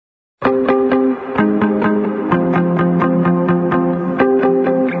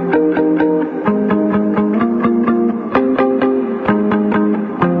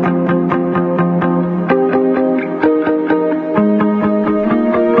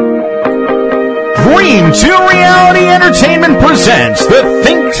Dream 2 Reality Entertainment presents the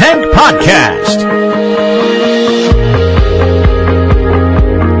Think Tank Podcast.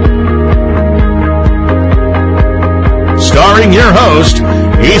 Starring your host,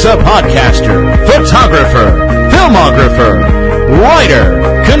 he's a podcaster, photographer, filmographer,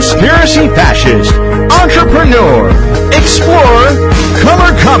 writer, conspiracy fascist, entrepreneur, explorer,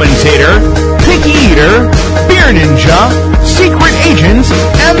 color commentator, picky eater, beer ninja, secret agent,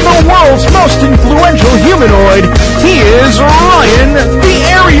 and the world's most influential humanoid. He is Ryan, the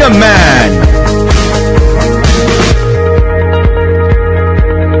Area Man.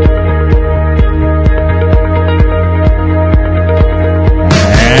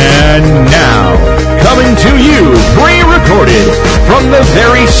 And now, coming to you, pre-recorded from the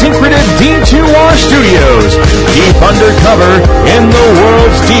very secretive D2R Studios, deep undercover in the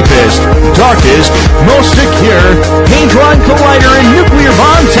world's deepest, darkest, most secure, Hadron Collider and nuclear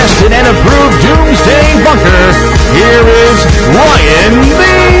bomb tested and approved doomsday bunker, here is Ryan,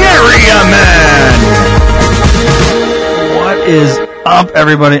 the Area Man. What is up,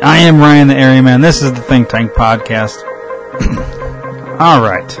 everybody? I am Ryan, the Area Man. This is the Think Tank Podcast. All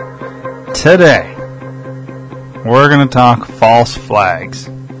right. Today, we're going to talk false flags.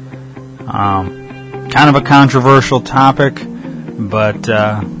 Kind of a controversial topic, but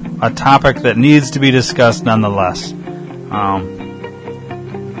a topic that needs to be discussed nonetheless.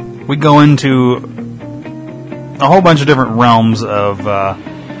 We go into a whole bunch of different realms of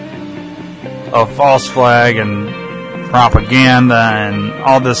false flag and propaganda and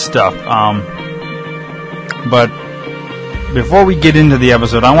all this stuff. But before we get into the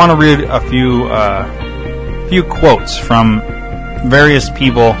episode, I want to read a few quotes from various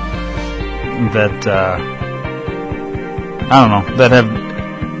people that I don't know, that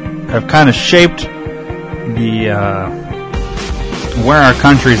have kind of shaped the where our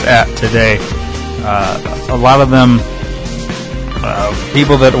country's at today. A lot of them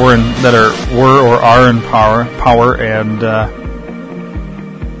people that were or are in power, and I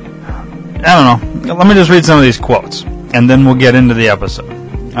don't know. Let me just read some of these quotes, and then we'll get into the episode.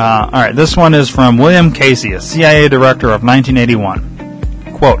 All right, this one is from William Casey, a CIA director of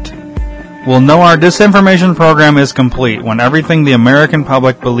 1981. Quote, "We'll know our disinformation program is complete when everything the American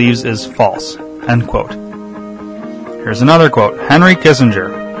public believes is false." End quote. Here's another quote. Henry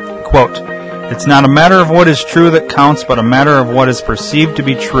Kissinger. Quote, "It's not a matter of what is true that counts, but a matter of what is perceived to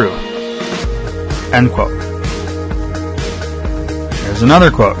be true." End quote. Here's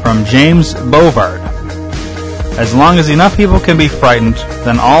another quote from James Bovard. "As long as enough people can be frightened,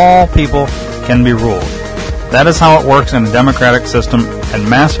 then all people can be ruled. That is how it works in a democratic system, and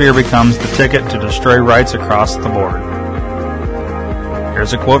mass fear becomes the ticket to destroy rights across the board."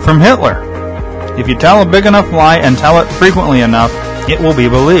 Here's a quote from Hitler. "If you tell a big enough lie and tell it frequently enough, it will be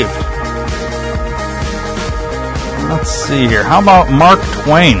believed." Let's see here. How about Mark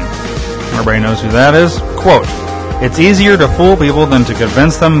Twain? Everybody knows who that is. Quote, "It's easier to fool people than to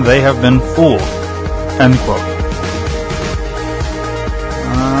convince them they have been fooled." End quote.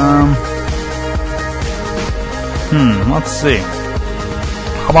 Let's see.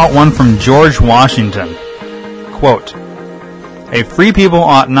 How about one from George Washington? Quote, "A free people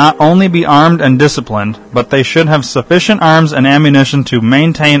ought not only be armed and disciplined, but they should have sufficient arms and ammunition to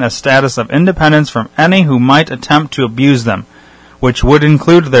maintain a status of independence from any who might attempt to abuse them, which would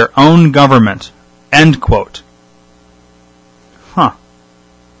include their own government." End quote.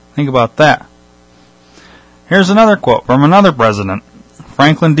 Think about that. Here's another quote from another president,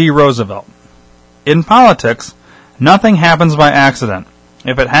 Franklin D. Roosevelt. "In politics, nothing happens by accident.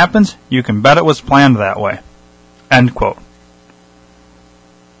 If it happens, you can bet it was planned that way." End quote.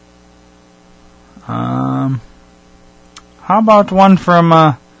 How about one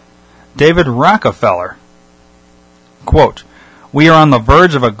from David Rockefeller? Quote, "We are on the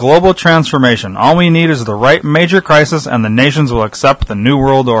verge of a global transformation. All we need is the right major crisis and the nations will accept the New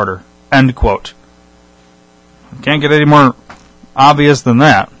World Order." End quote. Can't get any more obvious than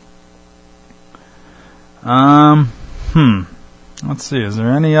that. Let's see, is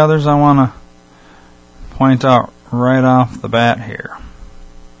there any others I want to point out right off the bat here?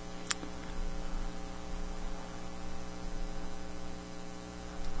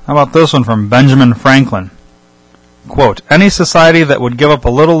 How about this one from Benjamin Franklin? Quote, "Any society that would give up a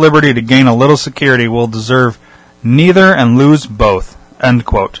little liberty to gain a little security will deserve neither and lose both." End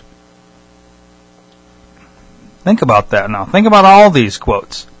quote. Think about that now. Think about all these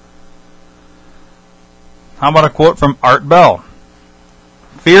quotes. How about a quote from Art Bell?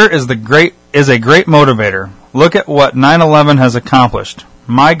 "Fear is a great motivator. Look at what 9/11 has accomplished.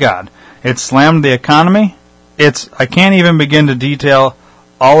 My God, it's slammed the economy. I can't even begin to detail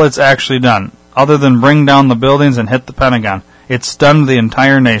all it's actually done. other than bring down the buildings and hit the Pentagon. It stunned the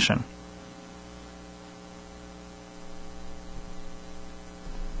entire nation.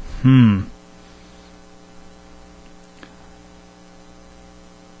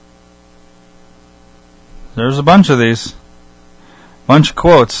 There's a bunch of these. Bunch of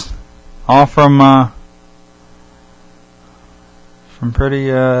quotes. All from pretty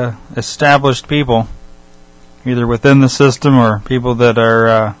established people. Either within the system or people that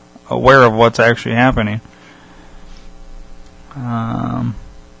are aware of what's actually happening. One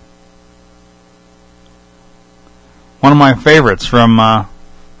of my favorites from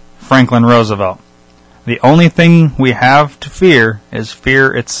Franklin Roosevelt. The only thing we have to fear is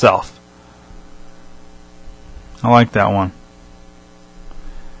fear itself. I like that one.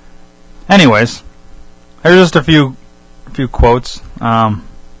 Anyways, there's just a few quotes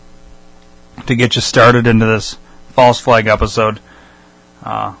to get you started into this false flag episode.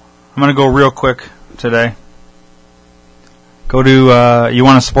 I'm going to go real quick today. Go to, you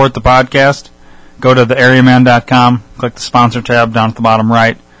want to support the podcast? Go to theareaman.com, click the sponsor tab down at the bottom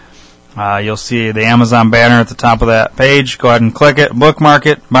right. You'll see the Amazon banner at the top of that page. Go ahead and click it, bookmark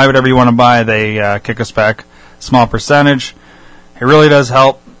it, buy whatever you want to buy. They kick us back a small percentage. It really does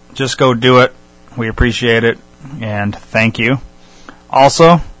help. Just go do it. We appreciate it, and thank you.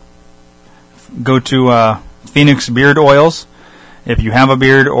 Also, go to Phoenix Beard Oils. If you have a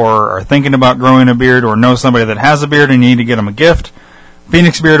beard or are thinking about growing a beard or know somebody that has a beard and you need to get them a gift,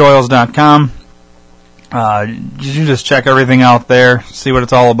 PhoenixBeardOils.com. You just check everything out there, see what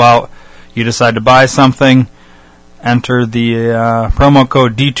it's all about. You decide to buy something, enter the promo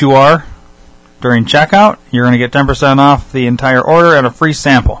code D2R during checkout. You're going to get 10% off the entire order and a free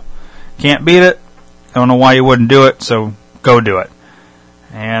sample. Can't beat it. I don't know why you wouldn't do it, so go do it.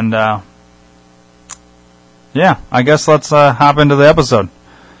 And yeah, I guess let's hop into the episode.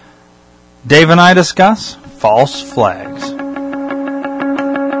 Dave and I discuss false flags.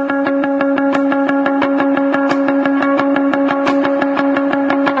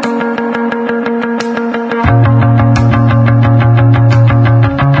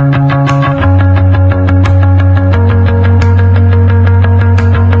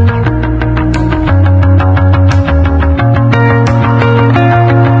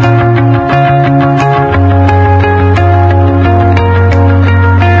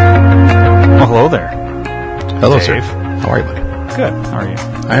 Hello, Dave. sir. How are you, buddy? Good. How are you?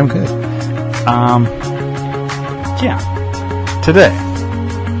 I am good. Yeah. Today.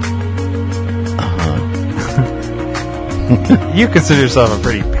 You consider yourself a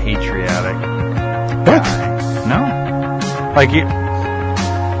pretty patriotic What? guy. No? Like you...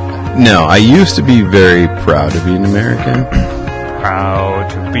 No, I used to be very proud to be an American. Proud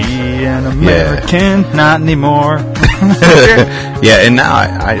to be an American. Not anymore. Yeah, and now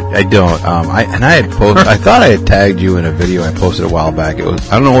I don't. I had posted. I thought I had tagged you in a video I posted a while back. It was,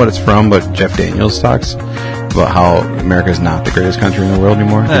 I don't know what it's from, but Jeff Daniels talks about how America's not the greatest country in the world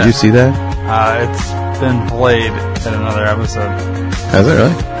anymore. Yeah. Did you see that? It's been played in another episode. Has it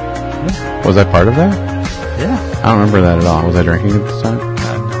really? Yeah. Was I part of that? Yeah. I don't remember that at all. Was I drinking at the time?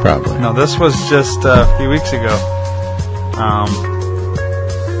 Probably. No, this was just a few weeks ago.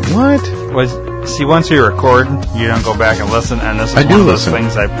 What? See, once you record, you don't go back and listen, and this is I one do of those listen.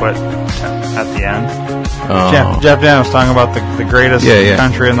 things I put at the end. Oh. Jeff Daniels talking about the greatest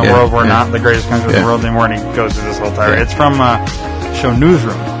country in the world. We're not the greatest country in the world anymore, and he goes through this whole tirade. It's from show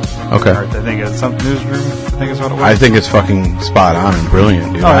Newsroom. Okay. I think it's some Newsroom. I think is what it was. I think it's fucking spot on and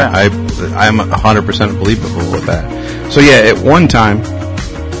brilliant, dude. Oh, yeah. I'm 100% believable with that. So yeah, at one time,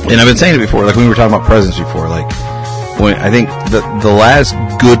 and I've been saying it before, like when we were talking about presidents before, like when I think the last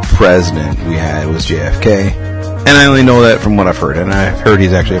good president we had was JFK, and I only know that from what I've heard, and I've heard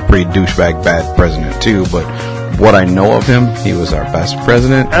he's actually a pretty douchebag bad president too. But what I know of him, he was our best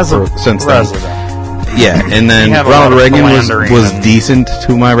president since president. then. Yeah, and then He had a Ronald lot of Reagan philandering was and- decent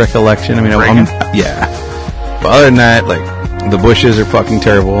to my recollection. I mean, yeah. But other than that, like the Bushes are fucking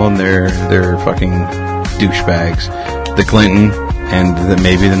terrible, and they're fucking douchebags. The Clinton and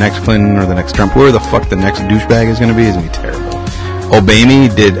maybe the next Clinton or the next Trump, whoever the fuck the next douchebag is going to be terrible.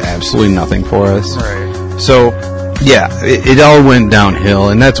 Obama did absolutely nothing for us. Right. So yeah, it all went downhill,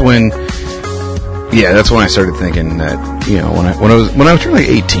 and that's when I started thinking that, you know, when I was turning like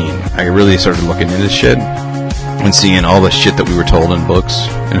 18, I really started looking into shit and seeing all the shit that we were told in books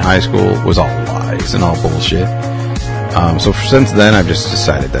in high school was all lies and all bullshit. So since then, I've just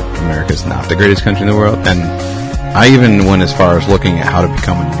decided that America's not the greatest country in the world, and I even went as far as looking at how to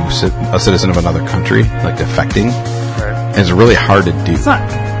become a citizen of another country, like defecting. Right. And it's really hard to do. It's not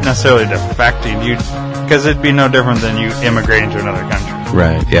necessarily defecting, because it'd be no different than you immigrating to another country.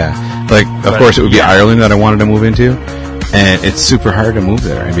 Right, yeah. Like, of course, it would be Ireland that I wanted to move into, and it's super hard to move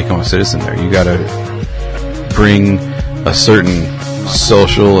there and become a citizen there. You got to bring a certain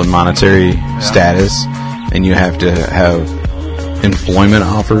social and monetary status, and you have to have employment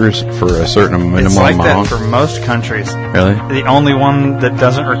offers for a certain minimum it's like amount. That for most countries. Really? The only one that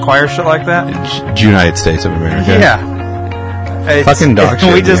doesn't require shit like that? United States of America. Yeah. Fucking dog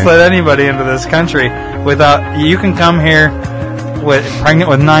shit. We just man. let anybody into this country without... You can come here pregnant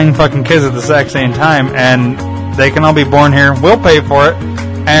with 9 fucking kids at the exact same time, and they can all be born here. We'll pay for it.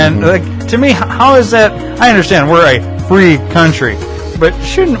 And like, to me, how is that... I understand we're a free country, but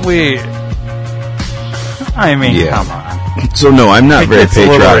shouldn't we... I mean, come on. So no, I'm not very It's a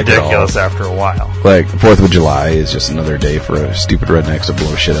little patriotic at all. ridiculous after a while. Like, 4th of July is just another day for stupid rednecks to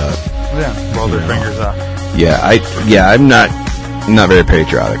blow shit up. Yeah, blow their fingers off. I'm not very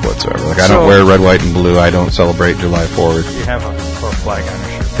patriotic whatsoever. Like, I don't wear red, white, and blue. I don't celebrate July 4th. You have a flag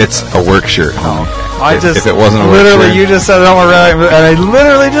on your shirt. It's a work shirt. Oh, okay. If it wasn't a work literally, shirt, you just said it on my right, and I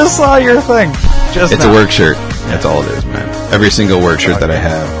literally just saw your thing. It's a work shirt. That's all it is, man. Every single work shirt that I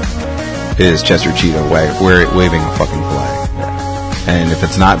have is Chester Cheetah waving a fucking flag. And if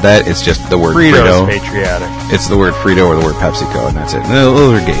it's not that, it's just the word Frito. Frito's patriotic. It's the word Frito or the word PepsiCo, and that's it. And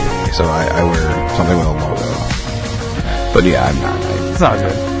those are gay to me, so I wear something with a logo. But yeah, I'm not. It's not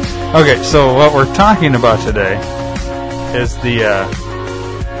good. Okay, so what we're talking about today is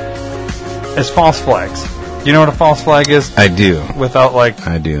is false flags. Do you know what a false flag is? I do. Without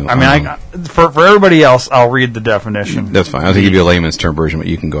I do. I mean, for everybody else, I'll read the definition. That's fine. I was going to give you a layman's term version, but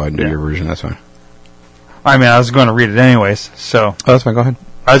you can go ahead and do your version. That's fine. I mean, I was going to read it anyways, so... Oh, that's fine. Go ahead.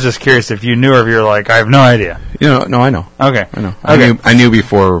 I was just curious if you knew or if you're like, I have no idea. No, I know. Okay. I know. Okay. I knew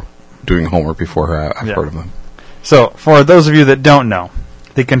before doing homework before I've heard of them. So, for those of you that don't know,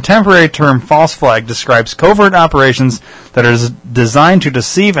 the contemporary term false flag describes covert operations that are designed to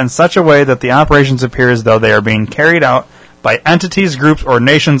deceive in such a way that the operations appear as though they are being carried out by entities, groups, or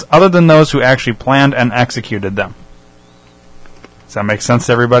nations other than those who actually planned and executed them. Does that make sense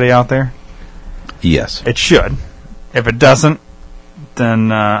to everybody out there? Yes. It should. If it doesn't,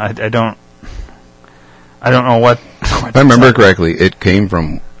 then I don't know what... If I remember correctly, it came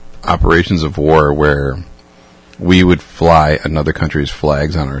from operations of war where we would fly another country's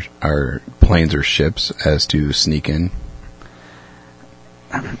flags on our planes or ships as to sneak in.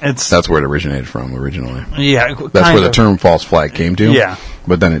 That's where it originated from originally. Yeah. That's where the term false flag came to. Yeah.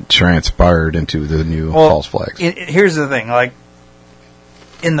 But then it transpired into the new false flags. Here's the thing, like,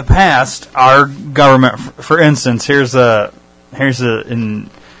 in the past, our government, for instance,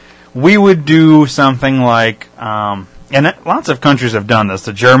 we would do something like, and lots of countries have done this.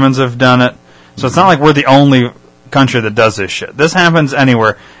 The Germans have done it, so it's not like we're the only country that does this shit. This happens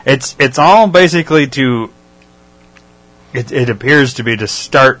anywhere. It's all basically it appears to be to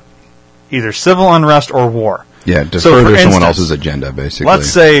start either civil unrest or war. Yeah, to further someone else's agenda, basically. Let's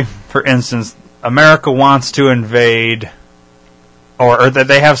say, for instance, America wants to invade, or that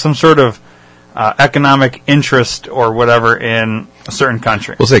they have some sort of economic interest or whatever in a certain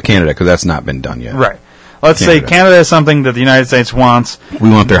country. We'll say Canada, because that's not been done yet. Right. Let's say Canada is something that the United States wants. We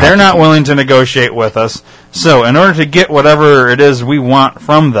want their help. They're not willing to negotiate with us. So in order to get whatever it is we want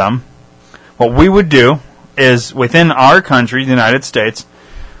from them, what we would do is, within our country, the United States,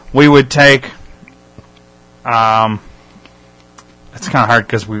 we would take... it's kind of hard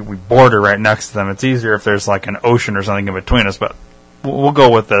because we border right next to them. It's easier if there's like an ocean or something in between us, but we'll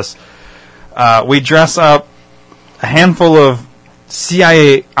go with this. We dress up a handful of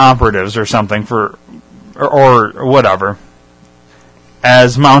CIA operatives or something or whatever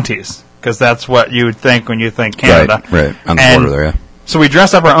as Mounties, because that's what you would think when you think Canada. Right, on the border there, yeah. So we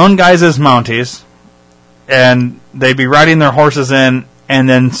dress up our own guys as Mounties, and they'd be riding their horses in, and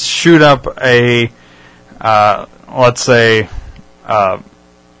then shoot up a, let's say,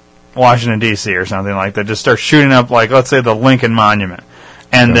 Washington, D.C. or something like that. Just start shooting up, like, let's say, the Lincoln Monument.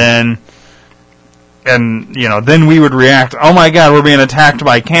 And then we would react, oh my God, we're being attacked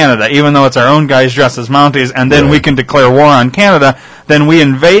by Canada, even though it's our own guys dressed as Mounties, and then we can declare war on Canada, then we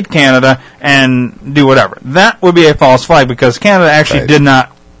invade Canada and do whatever. That would be a false flag, because Canada actually did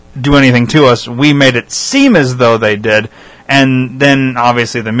not do anything to us. We made it seem as though they did, and then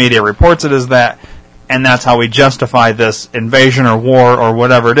obviously the media reports it as that, and that's how we justify this invasion or war or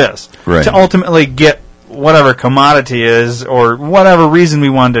whatever it is. Right. To ultimately get whatever commodity is, or whatever reason we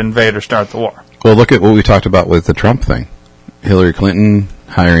wanted to invade or start the war. Well, look at what we talked about with the Trump thing. Hillary Clinton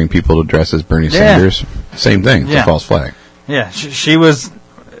hiring people to dress as Bernie Sanders. Same thing. It's a false flag. Yeah, she was,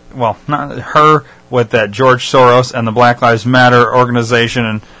 well, not her, with that George Soros and the Black Lives Matter organization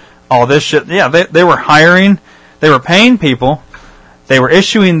and all this shit. Yeah, they were hiring, they were paying people. They were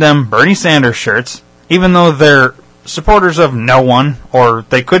issuing them Bernie Sanders shirts, even though they're supporters of no one, or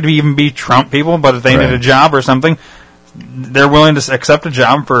they could even be Trump people, but if they need a job or something, they're willing to accept a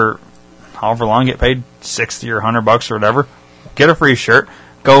job for however long, get paid $60 or $100 or whatever, get a free shirt,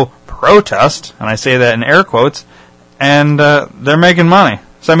 go protest, and I say that in air quotes, and they're making money.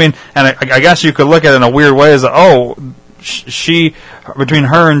 So, I mean, and I guess you could look at it in a weird way as, she, between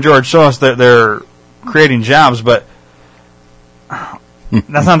her and George Soros, they're creating jobs, but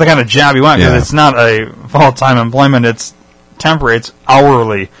that's not the kind of job you want, because it's not a full-time employment. It's temporary. It's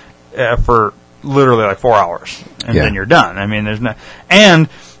hourly for literally like 4 hours, and then you're done. I mean, there's no... And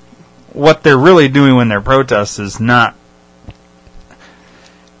what they're really doing when they're protests is not...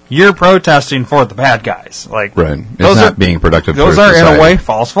 You're protesting for the bad guys. Like, it's not being productive. Those are, in a way,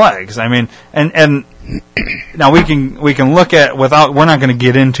 false flags. I mean, and now we can look at, without, we're not going to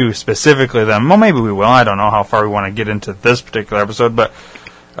get into specifically them. Well, maybe we will. I don't know how far we want to get into this particular episode, but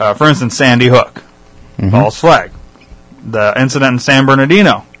for instance, Sandy Hook, false flag. The incident in San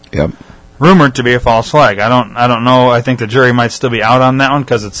Bernardino, rumored to be a false flag. I don't know. I think the jury might still be out on that one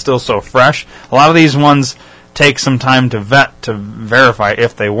because it's still so fresh. A lot of these ones take some time to vet, to verify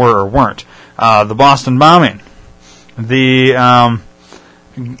if they were or weren't. The Boston bombing, the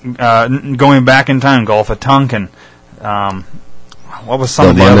going back in time, Gulf of Tonkin. What was some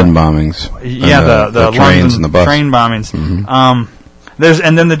of the London bombings? Yeah, the trains London and the bus. train bombings.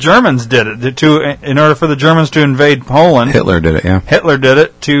 And then the Germans did it in order for the Germans to invade Poland. Hitler did it. Yeah, Hitler did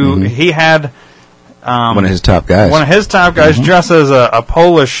it. He had one of his top guys. One of his top guys dressed as a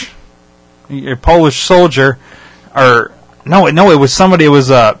Polish soldier, or no, it was somebody. It was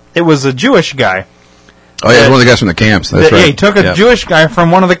a Jewish guy. Oh yeah, one of the guys from the camps. That's right. Yeah, he took a Jewish guy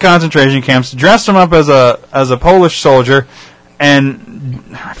from one of the concentration camps, dressed him up as a Polish soldier,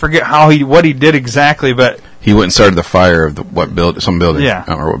 and I forget what he did exactly, but he went and started the fire of some building. Yeah,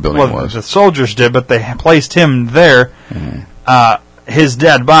 I don't remember what building it was. The soldiers did, but they placed him there. His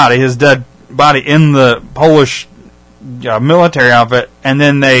dead body in the Polish military outfit, and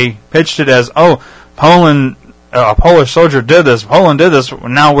then they pitched it as, Poland, a Polish soldier did this. Poland did this.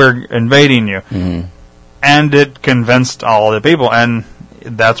 Now we're invading you. And it convinced all the people, and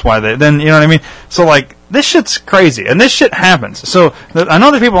that's why then, you know what I mean? So, like, this shit's crazy, and this shit happens. So, I know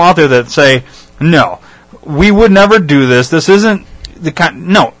there's people out there that say, no, we would never do this. This isn't the kind...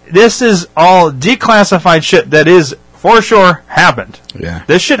 No, this is all declassified shit that is, for sure, happened. Yeah.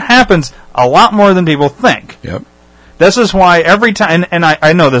 This shit happens a lot more than people think. Yep. This is why every time, and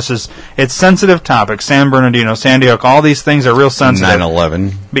I know it's sensitive topics, San Bernardino, Sandy Hook, all these things are real sensitive.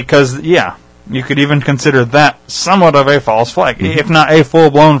 9/11. Because, you could even consider that somewhat of a false flag, if not a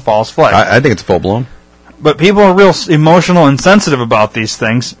full-blown false flag. I think it's full-blown. But people are real emotional and sensitive about these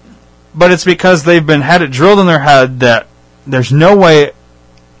things, but it's because they've had it drilled in their head that there's no way,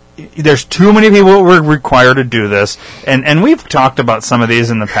 there's too many people who are required to do this, and we've talked about some of these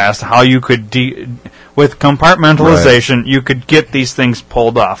in the past, how you could, with compartmentalization, you could get these things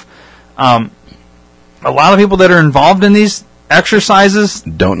pulled off. A lot of people that are involved in these exercises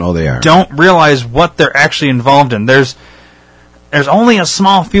don't know they are. Don't realize what they're actually involved in. There's only a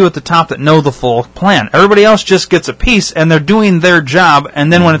small few at the top that know the full plan. Everybody else just gets a piece, and they're doing their job,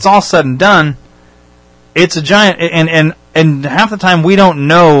 and then when it's all said and done, it's a giant... And half the time we don't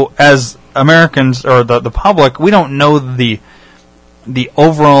know, as Americans, or the public, we don't know the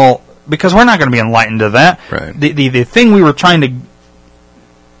overall... Because we're not going to be enlightened to that. Right. The thing we were trying to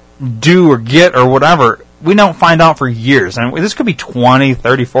do or get or whatever... We don't find out for years. And this could be 20,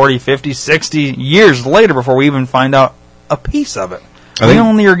 30, 40, 50, 60 years later before we even find out a piece of it. We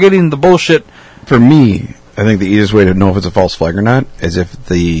only are getting the bullshit. For me, I think the easiest way to know if it's a false flag or not is if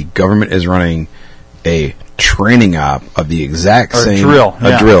the government is running a training op of the exact same... drill.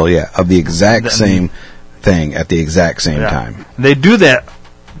 A drill, of the exact same thing at the exact same time. They do that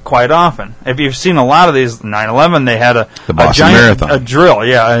quite often. If you've seen a lot of these, 9/11, they had the Boston giant Marathon. A drill,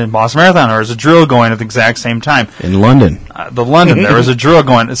 in Boston Marathon, there was a drill going at the exact same time. In London. There was a drill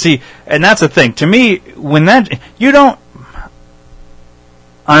going. See, and that's the thing. To me, when you don't...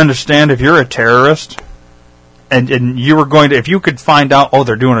 I understand if you're a terrorist, and you were going to... If you could find out,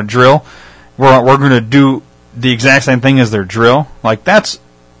 they're doing a drill, we're going to do the exact same thing as their drill, like, that's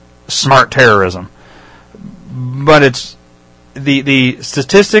smart terrorism. But it's... The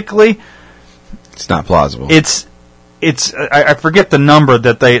statistically, it's not plausible. It's I forget the number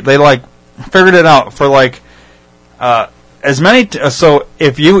that they like figured it out for, like, as many. So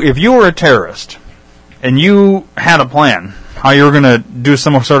if you were a terrorist and you had a plan how you were going to do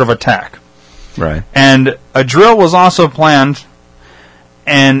some sort of attack, right? And a drill was also planned,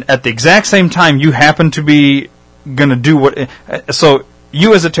 and at the exact same time you happened to be going to do what... So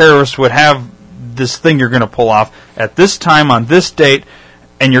you as a terrorist would have this thing you're going to pull off at this time on this date,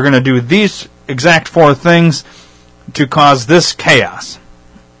 and you're going to do these exact 4 things to cause this chaos.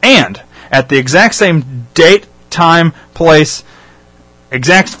 And at the exact same date, time, place,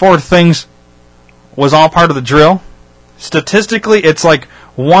 exact 4 things was all part of the drill. Statistically, it's like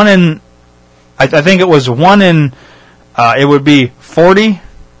 1 in... I think it was 1 in... it would be 40,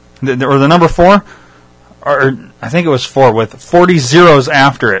 or the number 4, or I think it was 4 with 40 zeros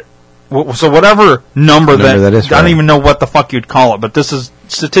after it. So whatever number that is, I don't even know what the fuck you'd call it, but this is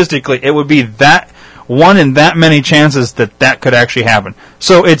statistically, it would be that 1 in that many chances that could actually happen.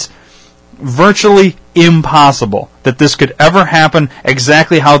 So it's virtually impossible that this could ever happen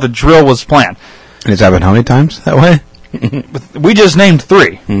exactly how the drill was planned. And it's happened how many times that way? We just named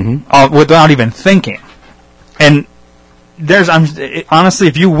 3 without even thinking. And there's honestly,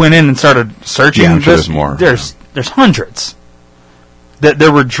 if you went in and started searching, I'm sure there's more. There's hundreds. That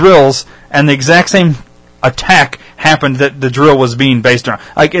there were drills, and the exact same attack happened that the drill was being based on.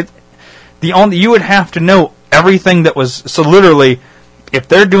 Like you would have to know everything that was. So literally, if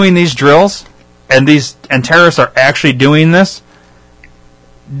they're doing these drills and terrorists are actually doing this,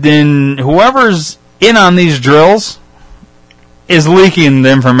 then whoever's in on these drills is leaking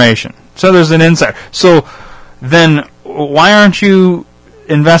the information. So there's an insider. So then why aren't you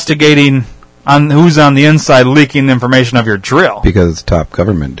investigating on who's on the inside leaking the information of your drill? Because it's top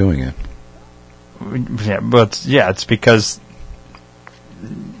government doing it. Yeah, it's because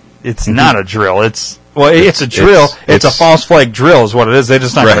it's not a drill. It's a drill. It's a false flag drill is what it is. They're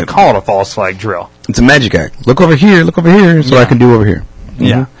just not going to call it a false flag drill. It's a magic act. Look over here, so I can do over here. Mm-hmm.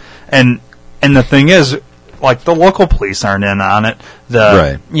 Yeah. And the thing is, like, the local police aren't in on it.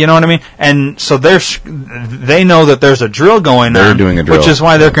 You know what I mean? And so they know that there's a drill going on. They're doing a drill. Which is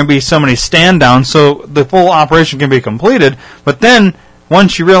why there can be so many stand-downs, so the full operation can be completed. But then,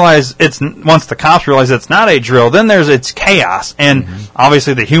 once the cops realize it's not a drill, then it's chaos. And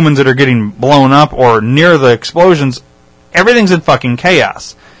obviously the humans that are getting blown up or near the explosions, everything's in fucking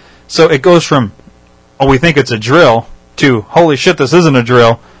chaos. So it goes from, we think it's a drill, to, holy shit, this isn't a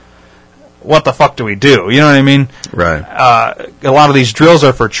drill. What the fuck do we do? You know what I mean? Right. A lot of these drills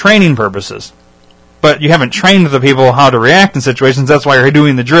are for training purposes. But you haven't trained the people how to react in situations. That's why you're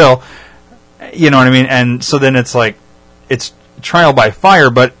doing the drill. You know what I mean? And so then it's like, it's trial by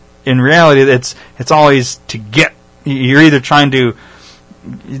fire, but in reality, it's always to get, they're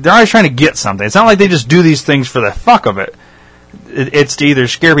always trying to get something. It's not like they just do these things for the fuck of it. It's to either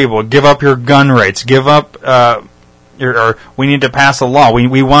scare people, give up your gun rights, give up, or we need to pass a law.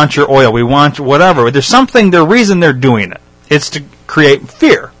 We want your oil. We want whatever. There's the reason they're doing it. It's to create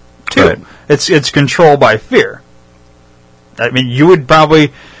fear, too. Right. It's control by fear. I mean, you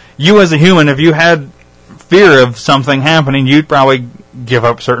as a human, if you had fear of something happening, you'd probably give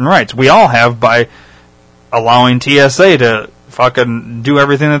up certain rights. We all have by allowing TSA to fucking do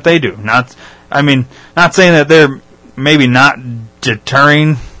everything that they do. Not saying that they're maybe not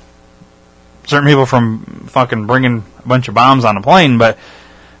deterring certain people from fucking bringing a bunch of bombs on a plane, but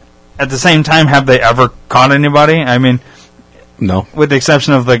at the same time, have they ever caught anybody? I mean, no. With the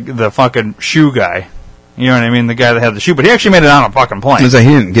exception of the fucking shoe guy. You know what I mean? The guy that had the shoe, but he actually made it on a fucking plane. He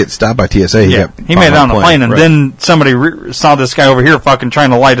didn't get stopped by TSA. He made it on the plane, and then somebody saw this guy over here fucking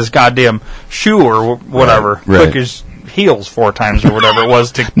trying to light his goddamn shoe or whatever. Right. Click his heels 4 times or whatever it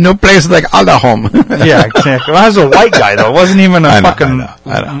was to. No place like other home. Yeah, exactly. Well, that was a white guy though. It wasn't even a I know.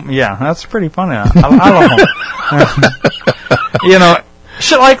 Yeah, that's pretty funny. You know,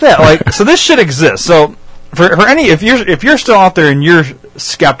 shit like that. Like, so this shit exists. So for any, if you're still out there and you're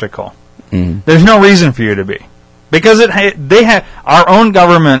skeptical, there's no reason for you to be, because our own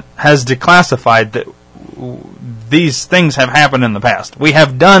government has declassified that these things have happened in the past. We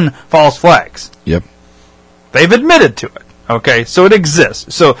have done false flags. Yep. They've admitted to it. Okay, so it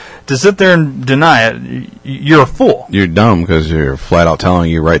exists. So to sit there and deny it, you're a fool. You're dumb because you're flat out telling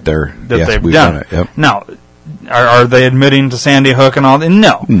you right there that they've we've done it. Yep. Now, are they admitting to Sandy Hook and all that?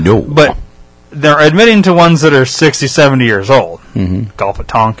 No. No. But they're admitting to ones that are 60, 70 years old. Gulf of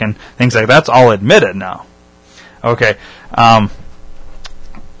Tonkin, things like that. That's all admitted now. Okay.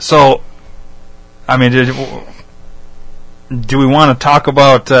 So, I mean, do we want to talk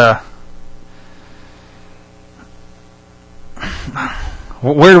about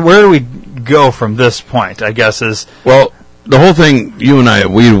where do we go from this point? I guess is well, the whole thing. You and I,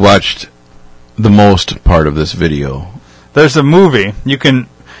 we watched the most part of this video. There's a movie you can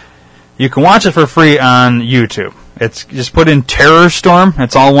watch it for free on YouTube. It's just put in Terror Storm.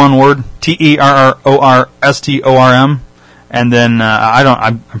 It's all one word: TerrorStorm. And then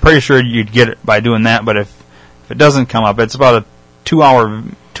I'm pretty sure you'd get it by doing that. But if If it doesn't come up, it's about a 2 hour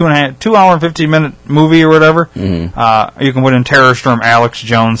and 50-minute movie or whatever. Mm-hmm. You can put in Terror Storm, Alex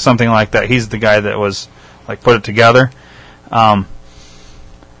Jones, something like that. He's the guy that was like put it together.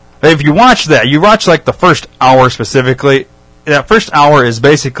 If you watch that, you watch like the first hour specifically. That first hour is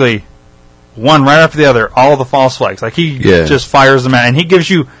basically one right after the other, all the false flags. Like he just fires them out, and he gives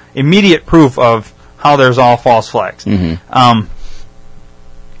you immediate proof of how there's all false flags. Mm-hmm.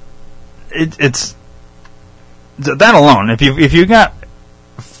 It's that alone. If you got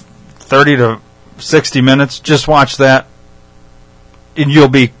 30 to 60 minutes, just watch that, and you'll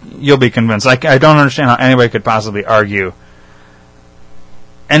be convinced. I don't understand how anybody could possibly argue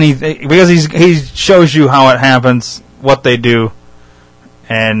anything, because he shows you how it happens, what they do,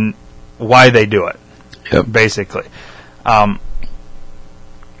 and why they do it. Yep. Basically,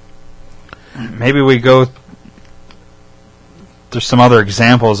 maybe we go. There's some other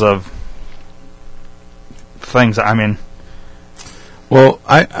examples of things. I mean, well,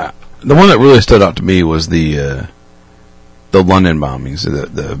 I the one that really stood out to me was the London bombings,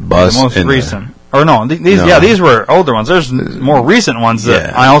 the bus, the most and recent. These were older ones. There's more recent ones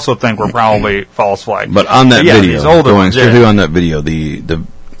that I also think were probably false flags. But on that video, these older ones, strictly on that video, the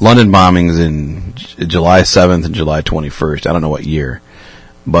London bombings in July 7th and July 21st. I don't know what year,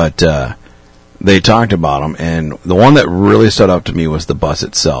 but they talked about them, and the one that really stood out to me was the bus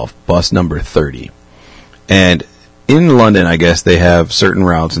itself, bus number 30. And in London, I guess they have certain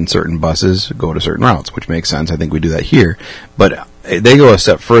routes, and certain buses go to certain routes, which makes sense. I think we do that here. But they go a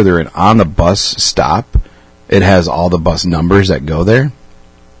step further, and on the bus stop, it has all the bus numbers that go there.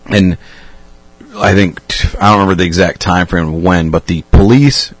 And I don't remember the exact time frame when, but the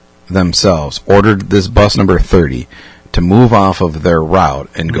police themselves ordered this bus number 30 to move off of their route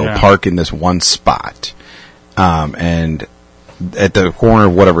and go park in this one spot. And at the corner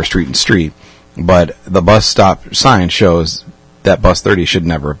of whatever street and street. But the bus stop sign shows that bus 30 should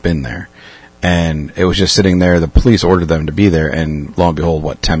never have been there. And it was just sitting there. The police ordered them to be there, and lo and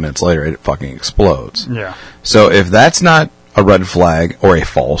behold, 10 minutes later, it fucking explodes. Yeah. So if that's not a red flag or a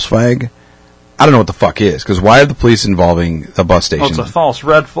false flag, I don't know what the fuck is. Because why are the police involving the bus station? Well, it's a false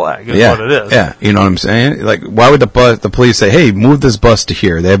red flag is what it is. Yeah, you know what I'm saying? Like, why would the police say, hey, move this bus to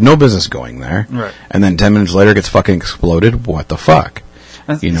here? They have no business going there. Right. And then 10 minutes later, it gets fucking exploded? What the fuck?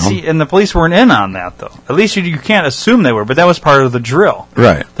 You know? See, and the police weren't in on that, though. At least you can't assume they were, but that was part of the drill.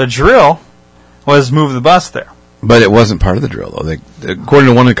 Right. The drill was move the bus there. But it wasn't part of the drill, though. According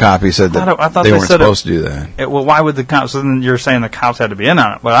to one of the cops, he said that they weren't supposed to do that. Well, why would the cops? So then you're saying the cops had to be in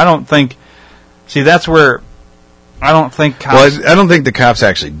on it. But I don't think... See, that's where... I don't think cops... Well, I don't think the cops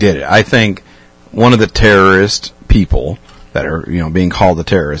actually did it. I think one of the terrorist people that are, being called the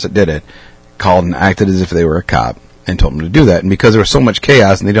terrorists that did it, called and acted as if they were a cop and told them to do that. And because there was so much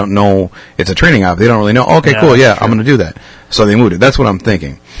chaos and they don't know it's a training op, they don't really know, okay, cool, I'm going to do that. So they moved it. That's what I'm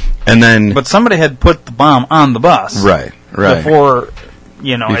thinking. And then... But somebody had put the bomb on the bus. Right. Before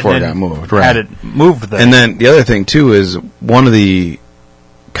it got moved. Right. Had it moved there. And then the other thing, too, is one of the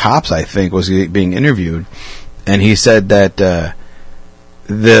cops, I think, was being interviewed, and he said that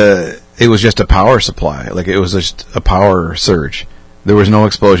it was just a power supply. Like, it was just a power surge. There was no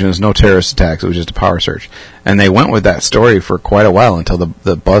explosions, no terrorist attacks. It was just a power surge. And they went with that story for quite a while until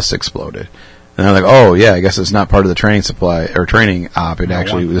the bus exploded. And they're like, oh, yeah, I guess it's not part of the training supply or training op.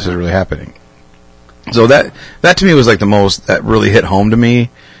 This is really happening. So that to me was like the most that really hit home to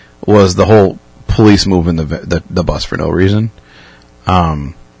me was the whole police moving the bus for no reason.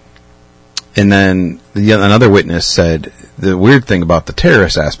 And then another witness said the weird thing about the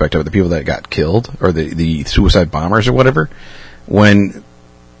terrorist aspect of it, the people that got killed or the suicide bombers or whatever, when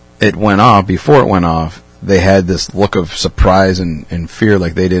it went off, before it went off, they had this look of surprise and fear,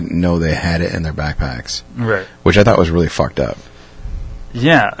 like they didn't know they had it in their backpacks. Right. Which I thought was really fucked up.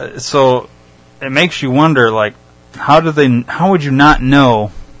 Yeah, so it makes you wonder, like, how would you not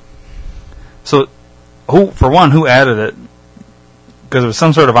know? So, who added it? Because it was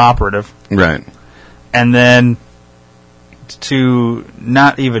some sort of operative. Right. And then to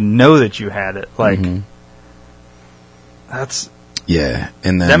not even know that you had it, like, that's... Yeah,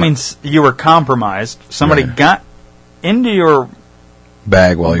 and then that means you were compromised. Somebody got into your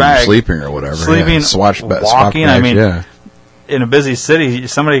bag while you were sleeping or whatever. Sleeping, walking. I mean, in a busy city,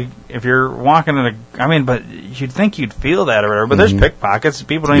 if you're walking but you'd think you'd feel that or whatever. But there's pickpockets.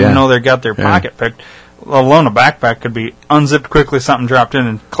 People don't even know they got their pocket picked. Let alone a backpack could be unzipped quickly, something dropped in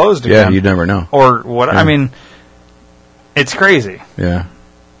and closed again. Yeah, you'd never know. Or what? Yeah. I mean, it's crazy. Yeah.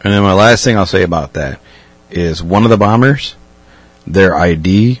 And then my last thing I'll say about that is one of the bombers, their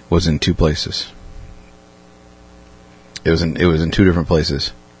ID was in two places. It was in two different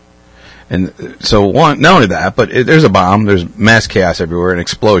places. And so, not only that, but there's a bomb, there's mass chaos everywhere, an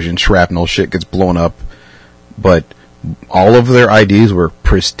explosion, shrapnel, shit gets blown up, but all of their IDs were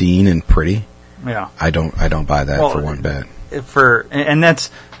pristine and pretty. Yeah. I don't buy that for one bit. And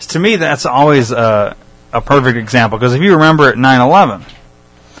that's, to me, that's always a perfect example, because if you remember at 9/11,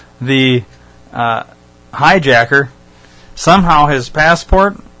 the hijacker, somehow his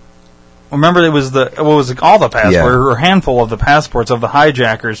passport, remember it was all the passports, or a handful of the passports of the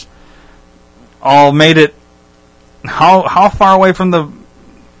hijackers, all made it how far away from the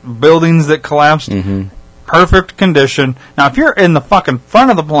buildings that collapsed? Mm-hmm. Perfect condition. Now, if you're in the fucking front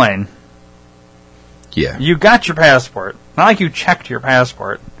of the plane, you got your passport. Not like you checked your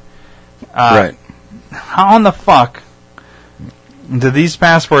passport. Right. How in the fuck did these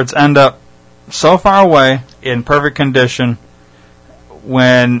passports end up so far away in perfect condition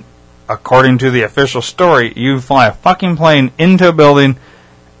when, according to the official story, you fly a fucking plane into a building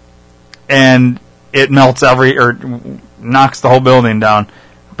and it melts or knocks the whole building down,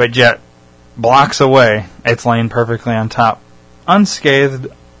 but yet blocks away, it's laying perfectly on top, unscathed,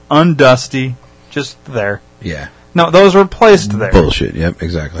 undusty, just there. Yeah. No, those were placed there. Bullshit. Yep,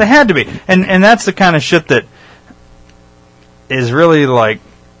 exactly. They had to be, and that's the kind of shit that is really like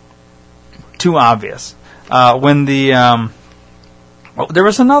too obvious. When the there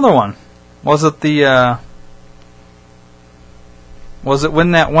was another one. Was it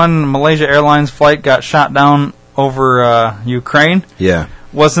when that one Malaysia Airlines flight got shot down over Ukraine? Yeah.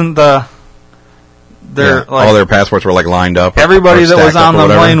 Wasn't like, all their passports were like lined up. Everybody that was on the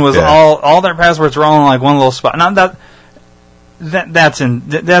plane was yeah. all their passports were all in like one little spot. Now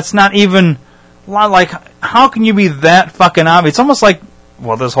that's not even like, how can you be that fucking obvious? It's almost like,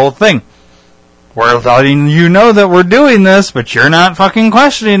 well, this whole thing, we're letting you know that we're doing this, but you're not fucking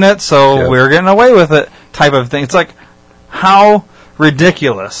questioning it, so we're getting away with it, type of thing. It's like, how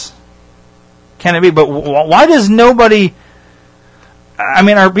ridiculous can it be? But why does nobody? I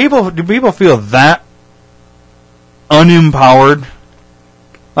mean, do people feel that unempowered?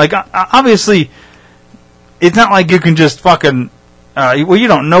 Like, obviously, it's not like you can just fucking. Well, you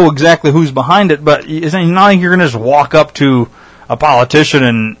don't know exactly who's behind it, but it's not like you're gonna just walk up to a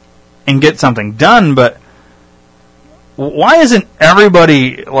politician and get something done. But why isn't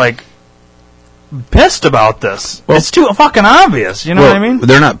everybody like pissed about this? Well, it's too fucking obvious. You know what I mean?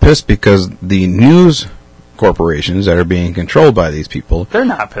 They're not pissed because the news corporations that are being controlled by these people, they're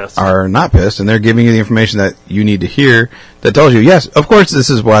not pissed. Are not pissed, and they're giving you the information that you need to hear that tells you, yes, of course, this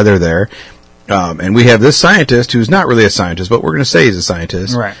is why they're there. And we have this scientist who's not really a scientist, but we're going to say he's a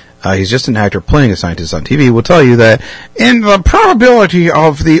scientist. Right. He's just an actor playing a scientist on TV. Will tell you that in the probability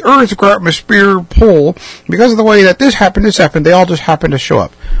of the Earth's atmosphere pull, because of the way that this happened, they all just happen to show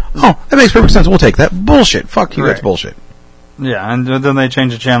up. Oh, that makes perfect sense. We'll take that. Bullshit. Fuck you. Right. That's bullshit. Yeah, and then they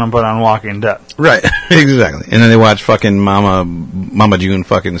change the channel and put on Walking Dead. Right. Exactly. And then they watch fucking Mama June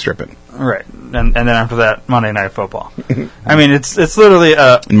fucking stripping. Right. And then after that, Monday Night Football. I mean, it's literally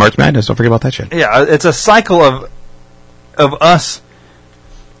and March Madness. Don't forget about that shit. Yeah, it's a cycle of us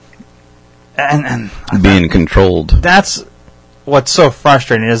and being controlled. That's what's so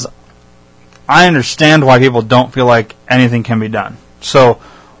frustrating. Is I understand why people don't feel like anything can be done. So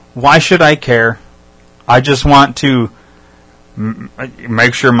why should I care? I just want to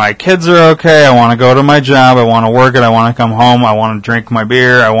make sure my kids are okay. I want to go to my job. I want to work it. I want to come home. I want to drink my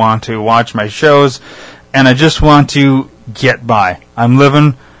beer. I want to watch my shows. And I just want to get by. I'm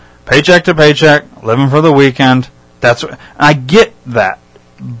living paycheck to paycheck, living for the weekend. I get that.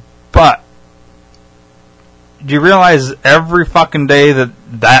 But do you realize every fucking day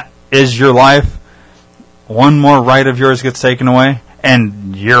that is your life, one more right of yours gets taken away,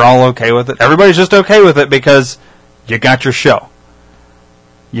 and you're all okay with it? Everybody's just okay with it because you got your show.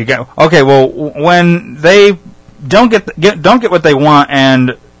 You got okay. Well, when they don't get what they want,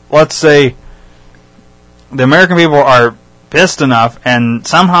 and let's say the American people are pissed enough, and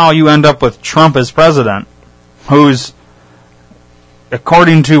somehow you end up with Trump as president, who's,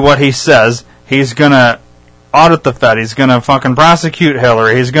 according to what he says, he's gonna audit the Fed, he's gonna fucking prosecute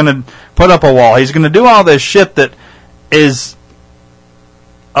Hillary, he's gonna put up a wall, he's gonna do all this shit that is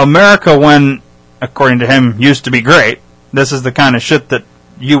America when, according to him, used to be great. This is the kind of shit that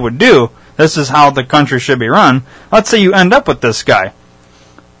you would do. This is how the country should be run. Let's say you end up with this guy,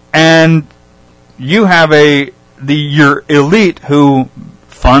 and you have your elite who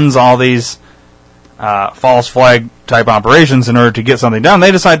funds all these false flag type operations in order to get something done.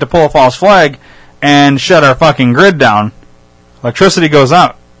 They decide to pull a false flag and shut our fucking grid down. Electricity goes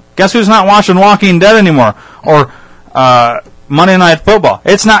out. Guess who's not watching Walking Dead anymore? Or Monday Night Football.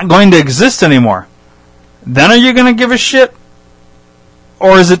 It's not going to exist anymore. Then are you going to give a shit?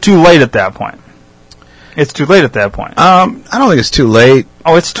 Or is it too late at that point? It's too late at that point. I don't think it's too late.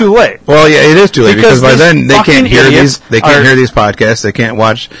 Oh, it's too late. Well, yeah, it is too late because by then they can't hear these. They can't hear these podcasts. They can't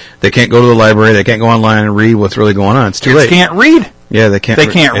watch. They can't go to the library. They can't go online and read what's really going on. It's too late. They can't read. Yeah, they can't. They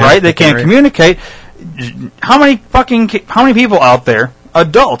can't write. They can't communicate. How many people out there,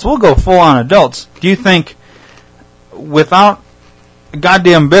 adults? We'll go full on adults. Do you think without a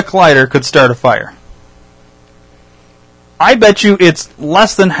goddamn Bic lighter could start a fire? I bet you it's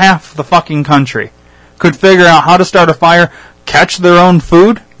less than half the fucking country could figure out how to start a fire, catch their own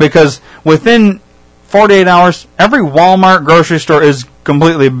food, because within 48 hours, every Walmart grocery store is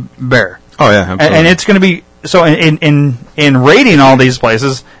completely bare. Oh, yeah, absolutely. And it's going to be, so in raiding all these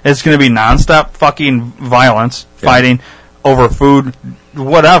places, it's going to be nonstop fucking violence, fighting over food,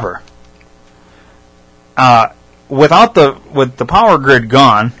 whatever. With the power grid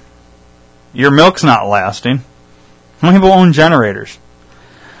gone, your milk's not lasting. How many people own generators?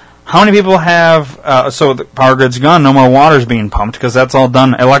 How many people have, so the power grid's gone, no more water's being pumped, because that's all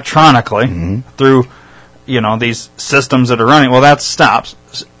done electronically through, these systems that are running. Well, that stops.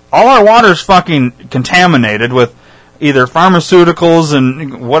 All our water's fucking contaminated with either pharmaceuticals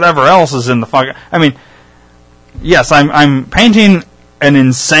and whatever else is in the fucking... I mean, yes, I'm painting an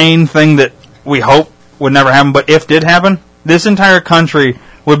insane thing that we hope would never happen, but if it did happen, this entire country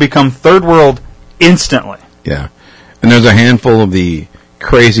would become third world instantly. Yeah. And there's a handful of the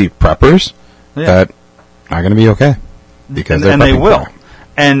crazy preppers that are going to be okay because they're they will, crap.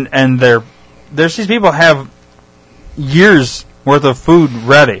 and there's these people have years worth of food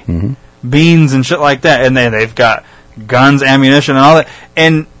ready, beans and shit like that, and they've got guns, ammunition, and all that.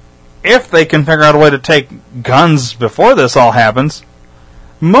 And if they can figure out a way to take guns before this all happens,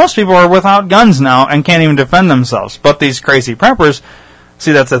 most people are without guns now and can't even defend themselves. But these crazy preppers,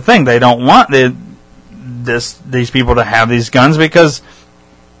 see, that's the thing. They don't want these people to have these guns because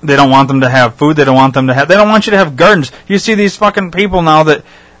they don't want them to have food. They don't want you to have gardens. You see these fucking people now that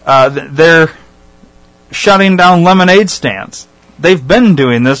they're shutting down lemonade stands. They've been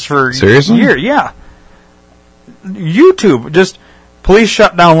doing this for Seriously? years. Yeah. YouTube, just police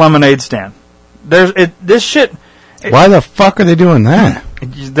shut down lemonade stand. This shit. Why the fuck are they doing that?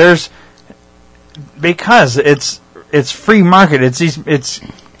 Because it's free market. It's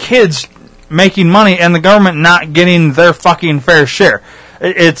kids making money and the government not getting their fucking fair share.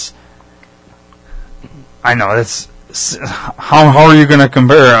 I know it's how are you going to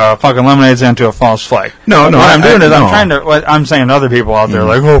compare a fucking lemonade stand to a false flag? No. What I'm doing is I'm saying to other people out there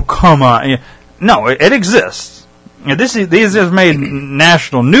like, oh come on, no, it exists. These have made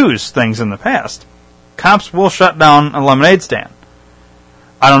national news things in the past. Cops will shut down a lemonade stand.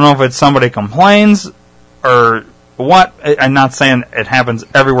 I don't know if it's somebody complains or what. I'm not saying it happens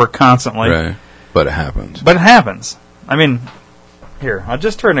everywhere constantly. Right. But it happens. I mean, here,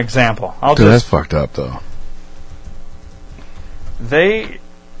 just for an example. That's fucked up, though. I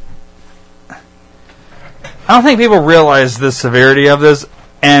don't think people realize the severity of this,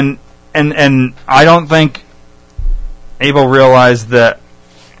 and I don't think people realize that,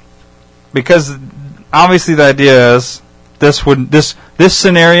 because obviously the idea is this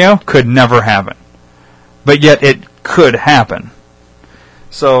scenario could never happen, but yet it could happen.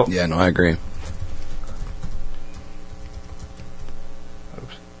 So yeah, no, I agree.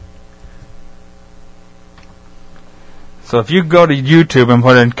 So if you go to YouTube and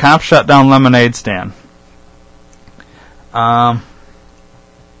put in "cop shut down lemonade stand," what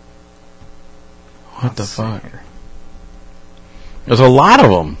the fuck? There's a lot of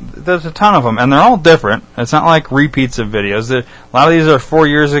them. There's a ton of them, and they're all different. It's not like repeats of videos. A lot of these are 4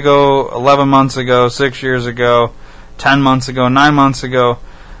 years ago, 11 months ago, 6 years ago, 10 months ago, 9 months ago.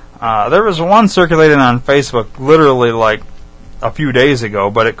 There was one circulating on Facebook literally like a few days ago,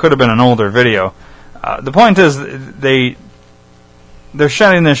 but it could have been an older video. The point is, they're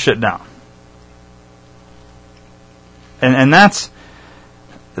shutting this shit down, and that's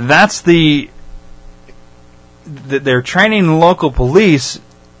they're training local police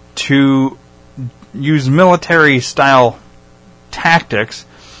to use military-style tactics,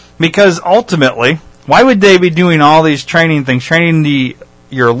 because ultimately, why would they be doing all these training things, training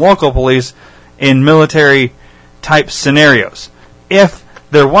your local police in military-type scenarios, if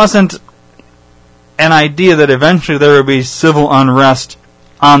there wasn't an idea that eventually there would be civil unrest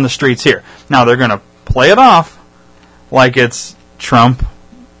on the streets here? Now, they're going to play it off like it's Trump,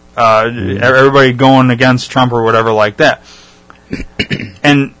 everybody going against Trump or whatever like that.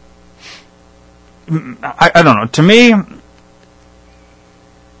 And I don't know. To me,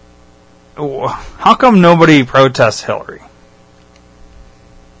 how come nobody protests Hillary?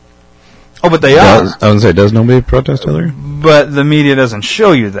 Oh, but they are. I was going to say, does nobody protest Hillary? But the media doesn't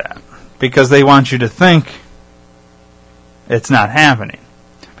show you that because they want you to think it's not happening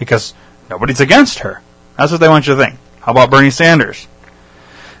because nobody's against her. That's what they want you to think. How about Bernie Sanders?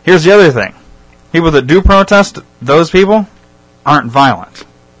 Here's the other thing. People that do protest, those people aren't violent.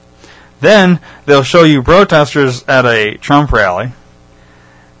 Then they'll show you protesters at a Trump rally,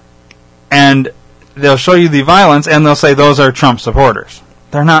 and they'll show you the violence, and they'll say those are Trump supporters.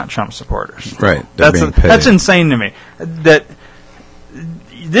 They're not Trump supporters. Right. That's insane to me. That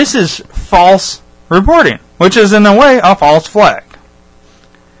this is false reporting, which is in a way a false flag.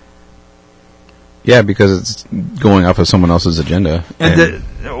 Yeah, because it's going off of someone else's agenda. And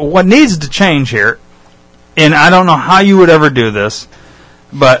what needs to change here, and I don't know how you would ever do this,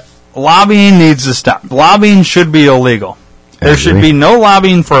 but lobbying needs to stop. Lobbying should be illegal. There should be no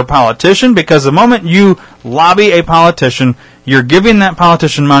lobbying for a politician, because the moment you lobby a politician, you're giving that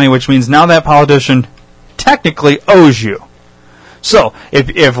politician money, which means now that politician technically owes you. So,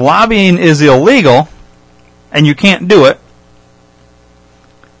 if lobbying is illegal, and you can't do it,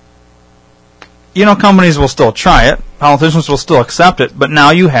 companies will still try it, politicians will still accept it, but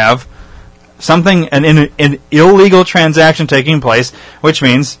now you have an illegal transaction taking place, which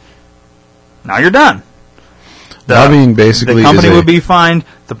means now you're done. Lobbying basically the company would be fined,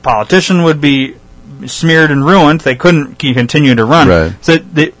 the politician would be smeared and ruined, they couldn't continue to run. Right. So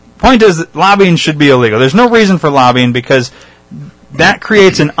the point is that lobbying should be illegal. There's no reason for lobbying because that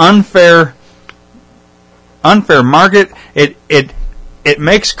creates an unfair market. It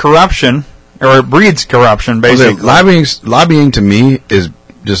makes corruption, or it breeds corruption, basically. Lobbying to me is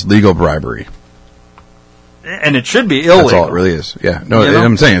just legal bribery. And it should be illegal. That's all it really is. Yeah. No,